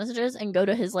his text messages and go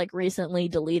to his like recently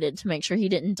deleted to make sure he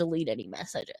didn't delete any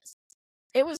messages.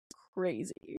 It was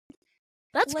crazy.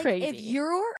 That's like, crazy.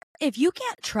 If you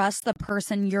can't trust the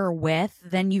person you're with,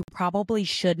 then you probably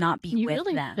should not be with them. You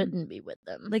really shouldn't be with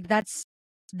them. Like, that's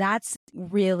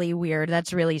really weird.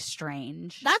 That's really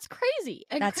strange. That's crazy.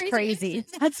 And that's crazy.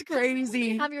 That's crazy.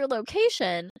 You have your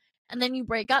location, and then you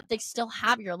break up, they still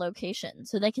have your location,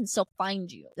 so they can still find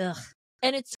you. Ugh.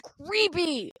 And it's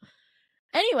creepy.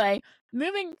 Anyway,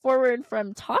 moving forward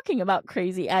from talking about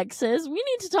crazy exes, we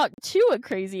need to talk to a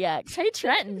crazy ex. Hey,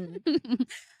 Trenton.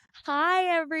 Hi,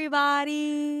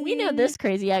 everybody. We know this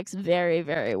crazy ex very,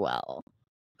 very well.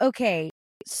 Okay,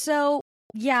 so,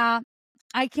 yeah,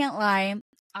 I can't lie.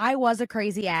 I was a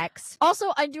crazy ex.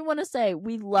 Also, I do want to say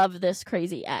we love this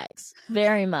crazy ex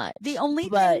very much. The only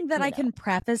thing that I can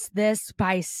preface this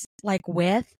by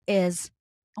with is,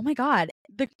 oh my God,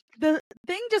 the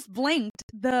thing just blinked.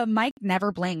 The mic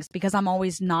never blinks because I'm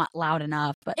always not loud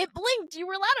enough. But it blinked. You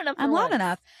were loud enough. I'm loud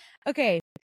enough. Okay.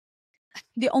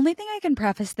 The only thing I can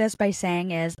preface this by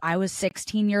saying is I was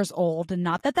 16 years old.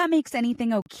 Not that makes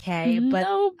anything okay, but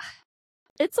no,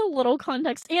 it's a little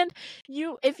context. And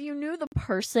if you knew the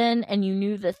person and you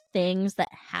knew the things that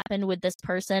happened with this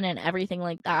person and everything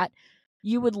like that,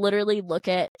 you would literally look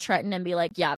at Trenton and be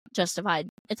like, yeah, justified.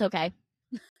 It's okay.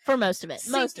 For most of it.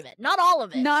 Most of it. Not all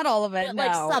of it. Not all of it, but no.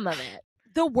 Like some of it.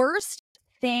 The worst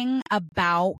thing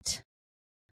about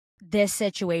this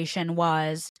situation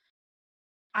was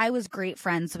I was great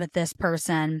friends with this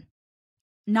person.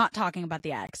 Not talking about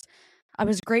the ex. I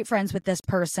was great friends with this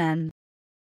person.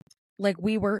 Like,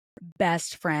 we were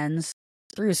best friends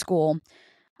through school.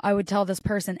 I would tell this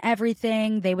person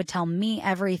everything. They would tell me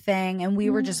everything. And we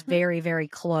were just very, very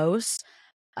close.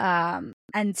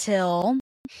 Until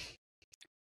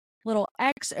little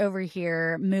X over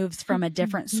here moves from a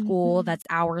different school that's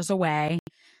hours away.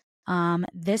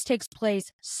 This takes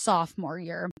place sophomore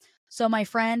year. So my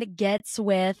friend gets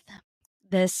with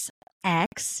this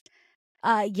ex.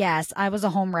 Yes, I was a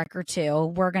homewrecker too.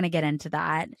 We're going to get into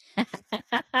that.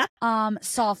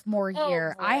 Sophomore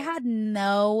year, I had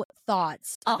no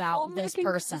thoughts about this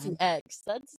person.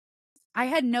 I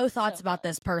had no thoughts about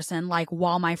this person, like,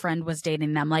 while my friend was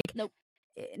dating them. Like, nope.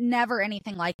 Never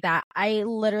anything like that. I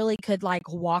literally could,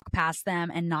 like, walk past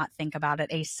them and not think about it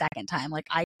a second time. Like,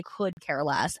 I could care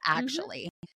less, actually.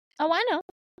 Oh, I know.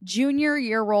 Junior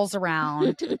year rolls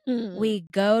around. We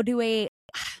go to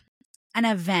an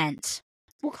event.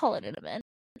 We'll call it an event.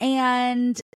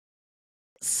 And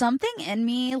something in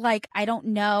me, like, I don't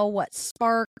know what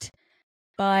sparked,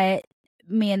 but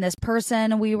me and this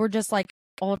person, we were just, like,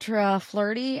 ultra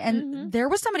flirty. And there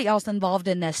was somebody else involved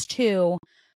in this too,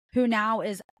 who now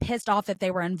is pissed off that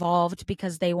they were involved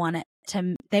because they want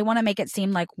to make it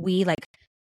seem like we, like,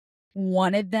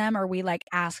 wanted them, or we, like,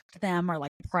 asked them, or,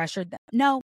 like, pressured them.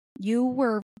 No, you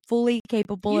were fully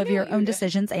capable of your own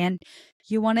decisions, and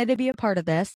you wanted to be a part of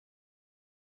this.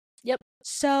 Yep.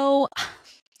 So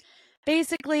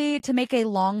basically, to make a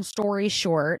long story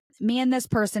short, me and this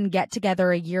person get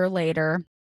together a year later.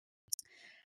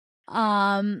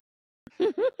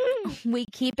 We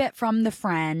keep it from the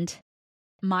friend,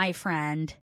 my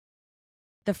friend.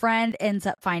 The friend ends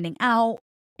up finding out.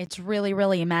 It's really,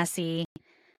 really messy.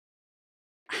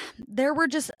 There were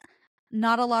just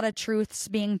not a lot of truths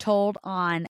being told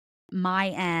on my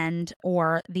end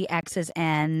or the ex's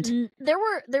end. There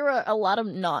were a lot of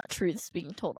not truths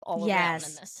being told all around in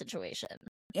this situation.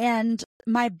 And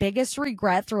my biggest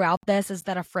regret throughout this is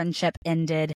that a friendship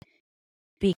ended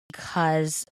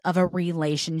because of a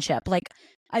relationship. Like,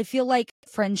 I feel like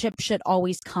friendship should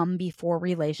always come before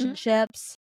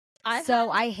relationships.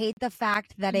 I hate the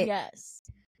fact that it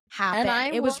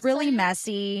happened. It was really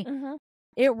messy.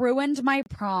 It ruined my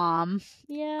prom.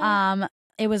 Yeah.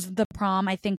 It was the prom,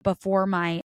 I think, before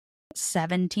my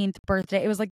 17th birthday. It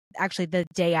was, like, actually the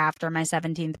day after my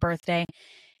 17th birthday.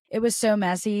 It was so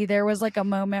messy. There was, like, a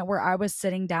moment where I was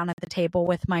sitting down at the table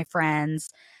with my friends.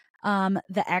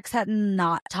 The ex had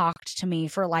not talked to me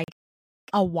for, like,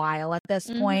 a while at this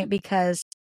point because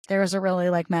there was a really,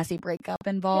 like, messy breakup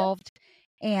involved.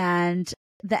 Yep. And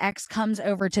the ex comes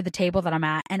over to the table that I'm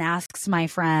at and asks my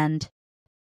friend,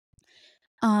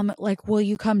 like, will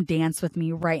you come dance with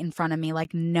me right in front of me,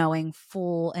 like, knowing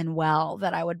full and well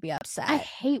that I would be upset. I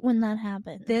hate when that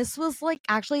happens. This was, like,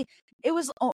 actually, it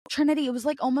was, Trinity, it was,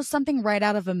 like, almost something right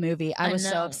out of a movie. I was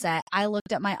so upset. I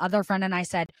looked at my other friend and I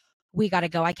said, we gotta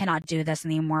go. I cannot do this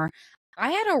anymore. I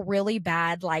had a really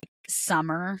bad, like,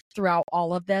 summer throughout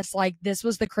all of this. Like, this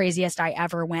was the craziest I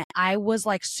ever went. I was,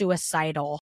 like,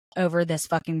 suicidal over this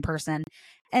fucking person.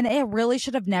 And it really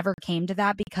should have never came to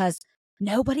that because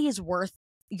nobody is worth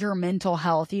your mental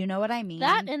health. You know what I mean?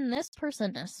 That and this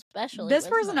person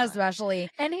especially.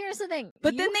 And here's the thing.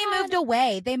 But then they moved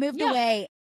away. They moved away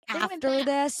after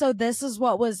this. So this is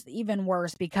what was even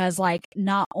worse because, like,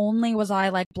 not only was I,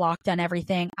 like, blocked on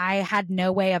everything, I had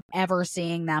no way of ever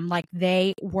seeing them. Like,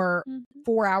 they were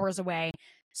 4 hours away.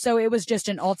 So it was just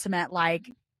an ultimate,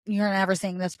 like, you're never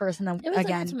seeing this person again. It was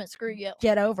an ultimate screw you.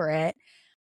 Get over it.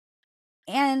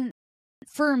 And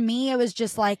for me, it was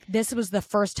just like, this was the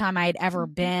first time I'd ever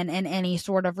been in any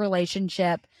sort of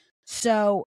relationship.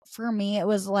 So for me, it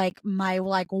was like my,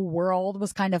 like, world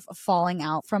was kind of falling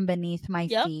out from beneath my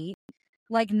feet.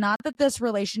 Like, not that this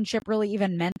relationship really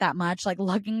even meant that much. Like,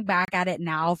 looking back at it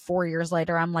now, 4 years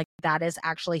later, I'm like, that is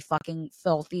actually fucking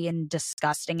filthy and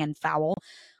disgusting and foul.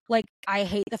 Like, I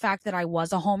hate the fact that I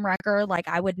was a homewrecker. Like,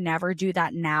 I would never do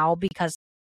that now because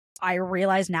I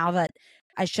realize now that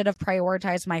I should have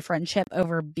prioritized my friendship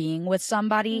over being with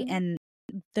somebody. And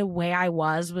the way I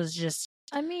was just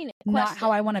not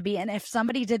how I want to be. And if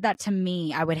somebody did that to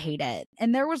me, I would hate it.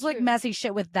 And there was like messy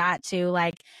shit with that too.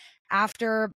 Like,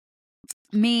 after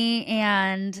me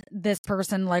and this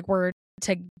person like were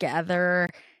together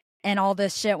and all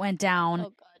this shit went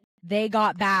down, they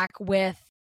got back with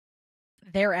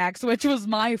their ex, which was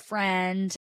my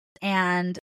friend,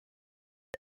 and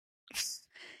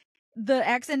the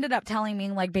ex ended up telling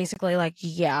me like basically like,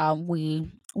 yeah,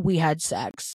 we had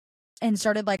sex, and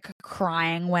started like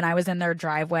crying when I was in their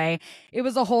driveway. It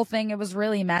was a whole thing. It was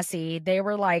really messy. They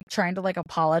were like trying to like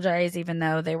apologize even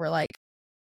though they were like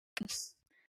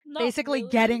basically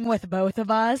getting with both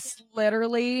of us,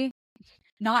 literally.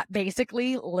 Not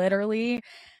basically, literally.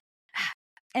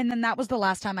 And then that was the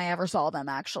last time I ever saw them,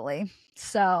 actually.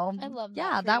 So, I love that.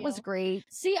 Yeah, that was great.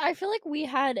 See, I feel like we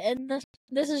had, and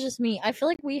this is just me, I feel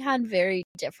like we had very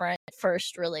different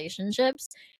first relationships,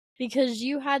 because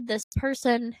you had this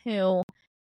person who,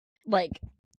 like,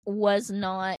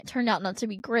 turned out not to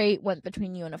be great, went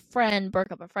between you and a friend,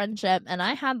 broke up a friendship, and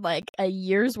I had like a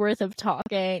year's worth of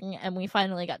talking, and we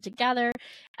finally got together.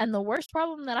 And the worst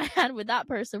problem that I had with that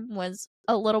person was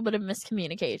a little bit of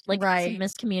miscommunication, like some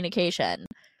miscommunication.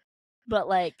 But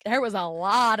like, there was a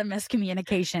lot of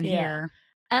miscommunication here.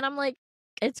 And I'm like,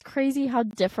 it's crazy how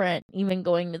different even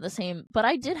going to the same. But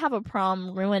I did have a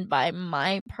prom ruined by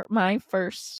my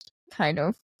first kind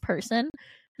of person.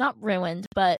 Not ruined,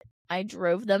 but I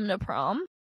drove them to prom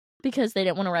because they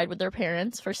didn't want to ride with their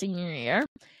parents for senior year.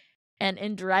 And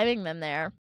in driving them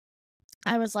there,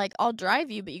 I was like, I'll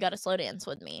drive you, but you got to slow dance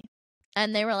with me.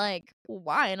 And they were like,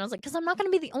 why? And I was like, because I'm not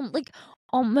going to be the only, like,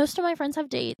 most of my friends have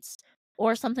dates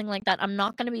or something like that. I'm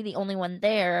not going to be the only one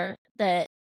there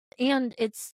and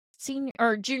it's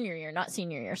junior year, not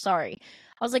senior year. Sorry.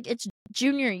 I was like, it's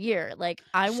junior year. Like,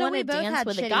 I want to dance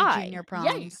with a guy. Junior proms.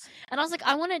 Yeah. And I was like,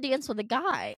 I want to dance with a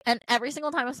guy. And every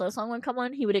single time a slow song would come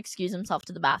on, he would excuse himself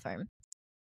to the bathroom.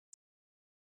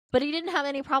 But he didn't have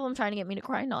any problem trying to get me to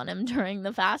grind on him during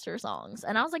the faster songs.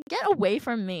 And I was like, get away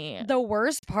from me. The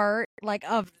worst part, like,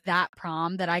 of that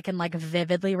prom that I can, like,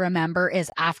 vividly remember is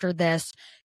after this,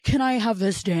 can I have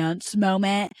this dance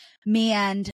moment? Me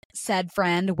and said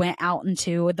friend went out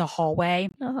into the hallway.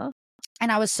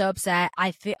 And I was so upset.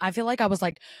 I feel like I was,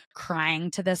 like,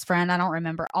 crying to this friend. I don't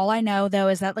remember. All I know, though,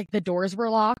 is that, like, the doors were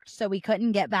locked, so we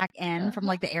couldn't get back in from,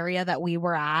 like, the area that we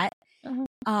were at.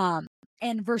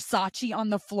 And Versace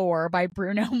on the Floor by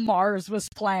Bruno Mars was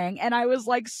playing. And I was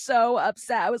like so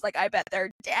upset. I was like, I bet they're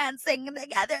dancing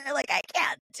together. Like, I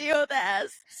can't do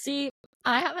this. See,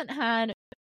 I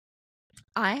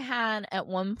had at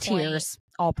one point tears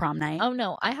all prom night. Oh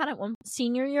no, I had at one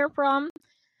senior year prom.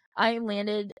 I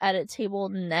landed at a table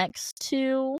next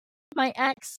to my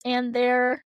ex and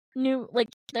their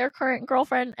current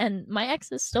girlfriend, and my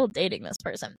ex is still dating this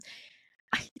person.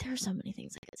 There's so many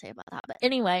things I could say about that. But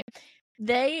anyway,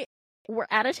 they were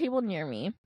at a table near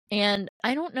me, and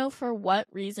I don't know for what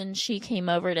reason she came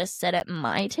over to sit at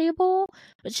my table,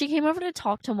 but she came over to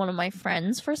talk to one of my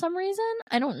friends for some reason.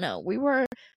 I don't know.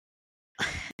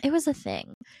 It was a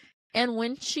thing. And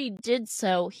when she did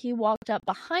so, he walked up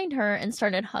behind her and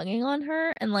started hugging on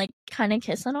her and like kind of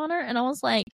kissing on her. And I was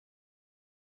like,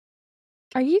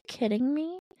 are you kidding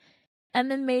me?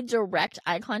 And then made direct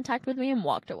eye contact with me and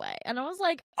walked away. And I was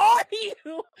like, are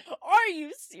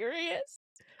you serious?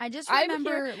 I just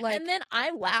remember, and then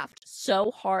I laughed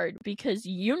so hard because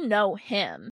you know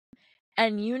him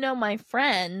and you know my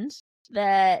friend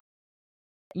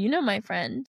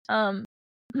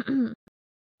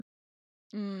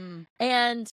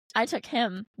and I took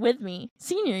him with me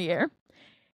senior year,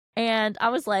 and I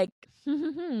was like,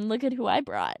 look at who I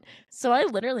brought. So I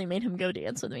literally made him go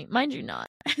dance with me. Mind you not.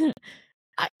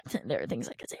 There are things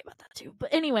I could say about that too.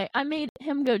 But anyway, I made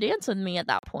him go dance with me at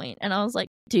that point, and I was like,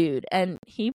 dude, and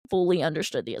he fully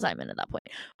understood the assignment at that point.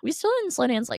 We still didn't slow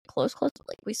dance like close, but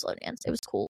like we slow danced. It was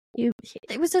cool. It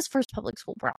was his first public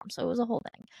school prom, so it was a whole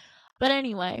thing. But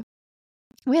anyway,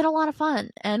 we had a lot of fun,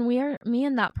 and me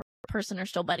and that person are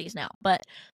still buddies now, but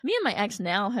me and my ex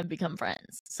now have become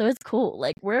friends, so it's cool.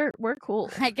 Like we're cool.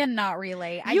 I cannot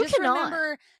relate. I just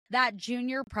remember that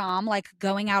junior prom, like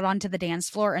going out onto the dance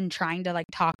floor and trying to like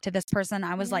talk to this person.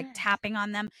 I was like tapping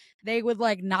on them. They would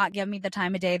like not give me the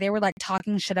time of day. They were like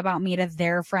talking shit about me to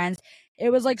their friends. It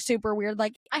was like super weird.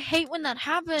 Like, I hate when that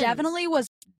happens. Definitely was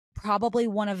probably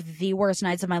one of the worst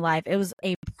nights of my life. It was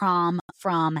a prom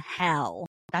from hell.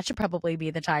 That should probably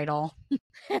be the title.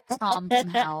 Prom from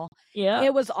hell. Yeah.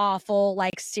 It was awful.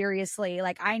 Like, seriously,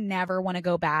 like, I never want to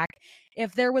go back.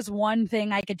 If there was one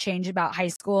thing I could change about high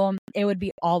school, it would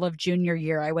be all of junior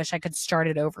year. I wish I could start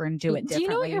it over and do it differently. Do you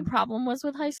know what your problem was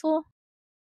with high school?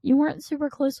 You weren't super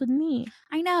close with me.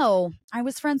 I know. I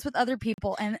was friends with other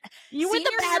people, and you were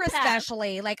the bad path.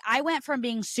 Especially, like, I went from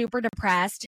being super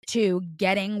depressed to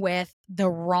getting with the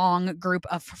wrong group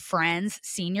of friends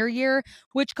senior year,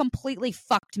 which completely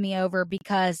fucked me over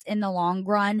because in the long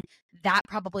run, that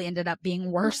probably ended up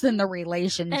being worse than the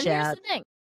relationship. And here's the thing.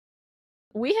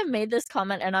 We have made this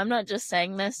comment, and I'm not just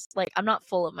saying this, like, I'm not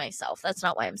full of myself. That's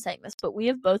not why I'm saying this, but we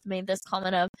have both made this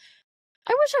comment of,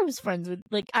 I wish I was friends with,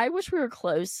 like, I wish we were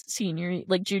close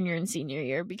junior and senior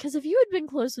year, because if you had been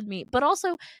close with me, but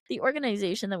also the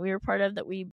organization that we were part of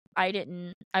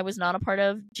I was not a part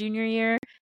of junior year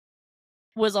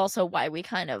was also why we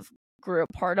kind of grew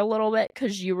apart a little bit,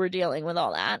 because you were dealing with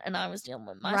all that and I was dealing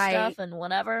with my stuff and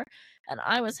whatever, and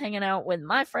I was hanging out with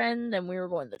my friend and we were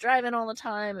going to the drive-in all the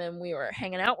time and we were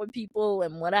hanging out with people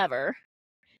and whatever.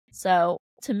 So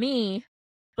to me,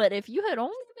 but if you had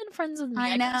only been friends with me,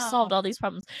 I could have solved all these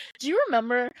problems. Do you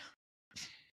remember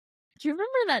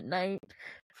that night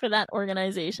for that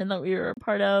organization that we were a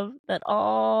part of, that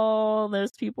all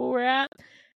those people were at,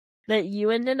 that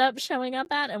you ended up showing up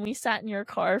at, and we sat in your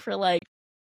car for like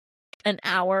an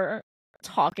hour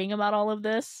talking about all of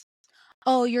this?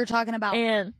 Oh, you're talking about...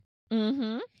 And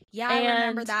yeah, I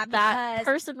remember that, because that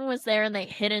person was there and they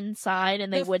hid inside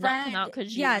and they would not come out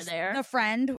because you were there. The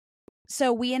friend.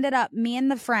 So me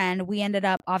and the friend, we ended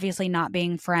up obviously not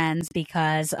being friends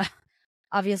because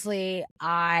obviously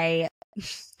I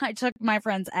took my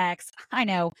friend's ex. I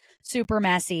know, super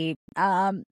messy.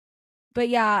 But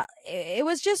yeah, it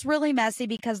was just really messy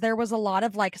because there was a lot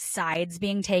of like sides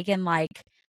being taken, like,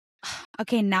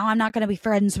 okay, now I'm not going to be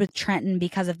friends with Trenton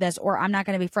because of this, or I'm not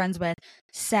going to be friends with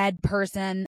said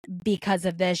person because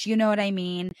of this. You know what I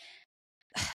mean?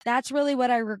 That's really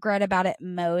what I regret about it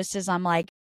most, is I'm like,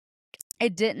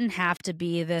 it didn't have to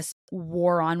be this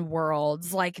war on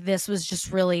worlds. Like, this was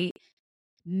just really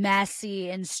messy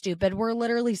and stupid. We're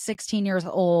literally 16 years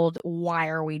old. Why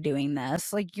are we doing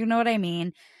this? Like, you know what I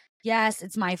mean? Yes,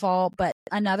 it's my fault, but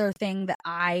another thing that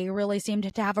I really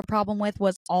seemed to have a problem with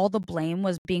was all the blame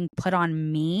was being put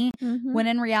on me, when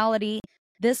in reality,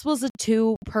 this was a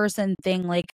two-person thing.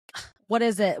 Like, what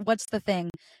is it? What's the thing?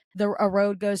 A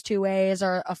road goes two ways,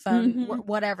 or a phone,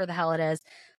 whatever the hell it is.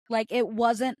 Like, it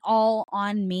wasn't all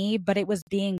on me, but it was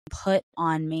being put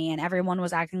on me, and everyone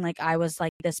was acting like I was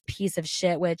like this piece of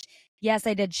shit, which, yes,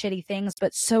 I did shitty things,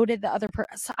 but so did the other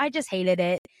person. So I just hated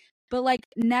it. But like,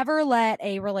 never let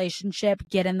a relationship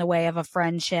get in the way of a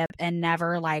friendship, and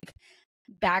never like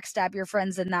backstab your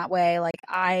friends in that way. Like,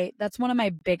 that's one of my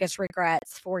biggest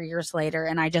regrets 4 years later,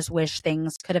 and I just wish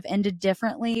things could have ended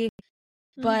differently.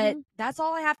 But that's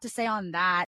all I have to say on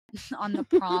that. On the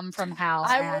prom from hell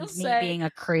and me being a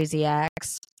crazy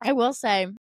ex. I will say,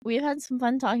 we've had some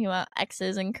fun talking about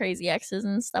exes and crazy exes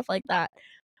and stuff like that,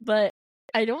 but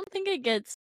I don't think it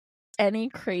gets any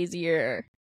crazier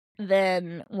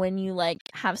than when you like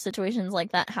have situations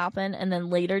like that happen, and then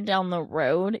later down the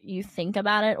road you think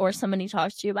about it, or somebody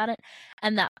talks to you about it,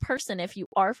 and that person, if you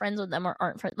are friends with them or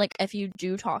aren't friends, like if you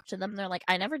do talk to them, they're like,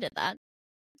 I never did that.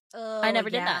 I never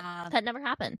did that. That never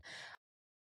happened.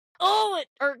 Oh, it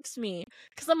irks me,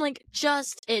 because I'm like,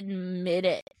 just admit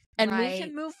it and we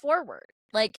can move forward.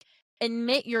 Like,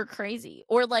 admit you're crazy.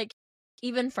 Or like,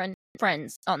 even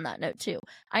friends on that note too.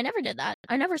 I never did that.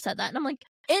 I never said that. And I'm like,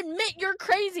 admit you're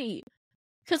crazy.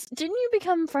 Because didn't you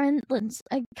become friends,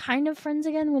 kind of friends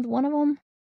again with one of them?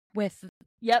 With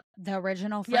the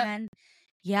original friend? Yep.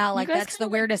 Yeah, like, that's the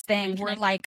weirdest thing.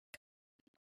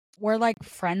 We're like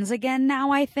friends again now,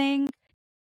 I think.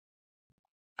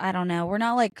 I don't know. We're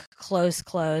not like close,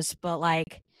 but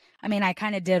like, I mean, I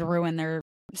kind of did ruin their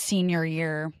senior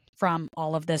year from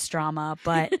all of this drama,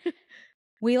 but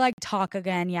we like talk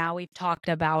again. Yeah, we've talked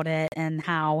about it and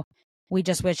how we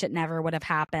just wish it never would have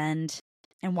happened.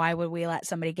 And why would we let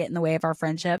somebody get in the way of our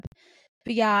friendship?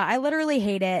 But yeah, I literally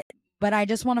hate it, but I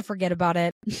just want to forget about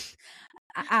it.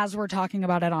 As we're talking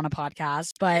about it on a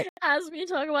podcast, but as we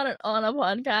talk about it on a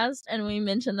podcast and we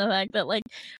mention the fact that like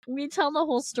we tell the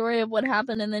whole story of what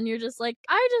happened, and then you're just like,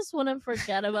 I just want to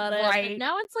forget about it. Right.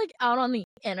 Now it's like out on the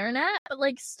internet, but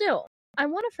like still, I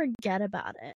want to forget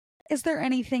about it. Is there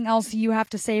anything else you have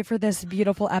to say for this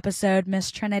beautiful episode,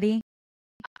 Miss Trinity?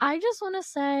 I just want to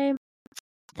say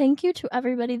thank you to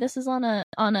everybody. This is on a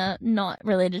not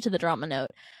related to the drama note,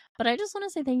 But I just want to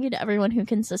say thank you to everyone who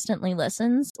consistently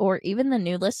listens, or even the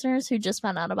new listeners who just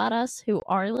found out about us who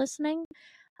are listening.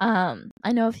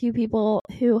 I know a few people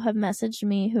who have messaged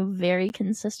me who very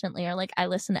consistently are like, I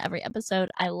listen to every episode.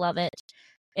 I love it.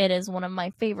 It is one of my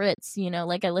favorites,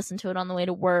 like I listen to it on the way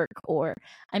to work, or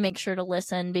I make sure to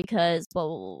listen because blah,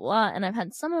 blah, blah, blah. And I've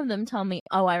had some of them tell me,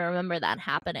 oh, I remember that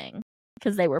happening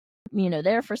because they were,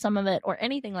 there for some of it or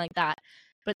anything like that.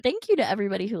 But thank you to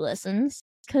everybody who listens,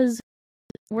 because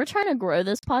we're trying to grow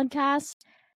this podcast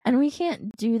and we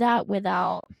can't do that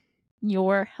without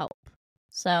your help.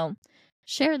 So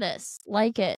share this,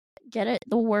 like it, get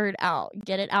the word out,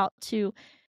 get it out to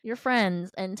your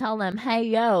friends and tell them, hey,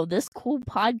 yo, this cool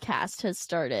podcast has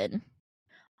started.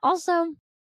 Also,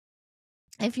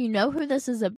 if you know who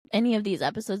any of these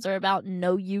episodes are about,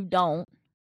 no, you don't.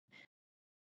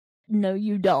 No,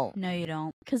 you don't. No, you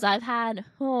don't. Because I've had,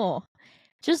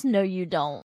 just no, you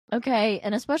don't. Okay?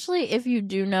 And especially if you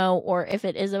do know, or if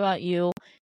it is about you,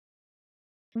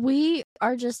 we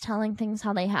are just telling things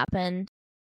how they happened.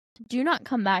 Do not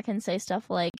come back and say stuff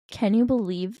like, I can't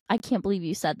believe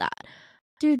you said that.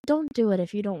 Dude, don't do it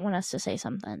if you don't want us to say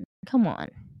something. Come on.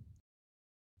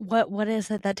 What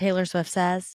is it that Taylor Swift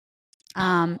says?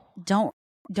 Don't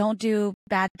do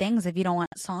bad things if you don't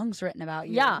want songs written about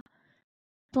you. Yeah.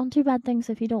 Don't do bad things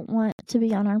if you don't want to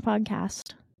be on our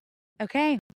podcast.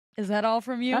 Okay. Is that all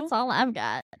from you? That's all I've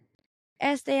got.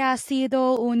 Este ha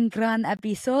sido un gran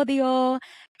episodio.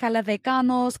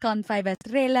 Calificanos con 5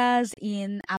 estrellas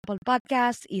en Apple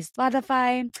Podcasts y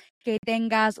Spotify. Que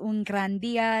tengas un gran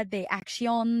día de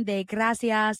acción, de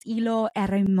gracias y lo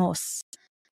haremos.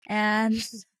 And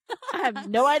I have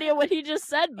no idea what he just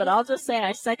said, but I'll just say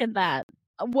I second that.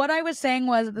 What I was saying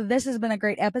was, this has been a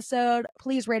great episode.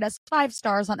 Please rate us 5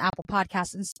 stars on Apple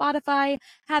Podcasts and Spotify.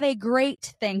 Have a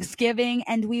great Thanksgiving,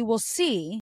 and we will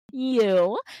see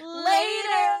you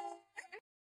later.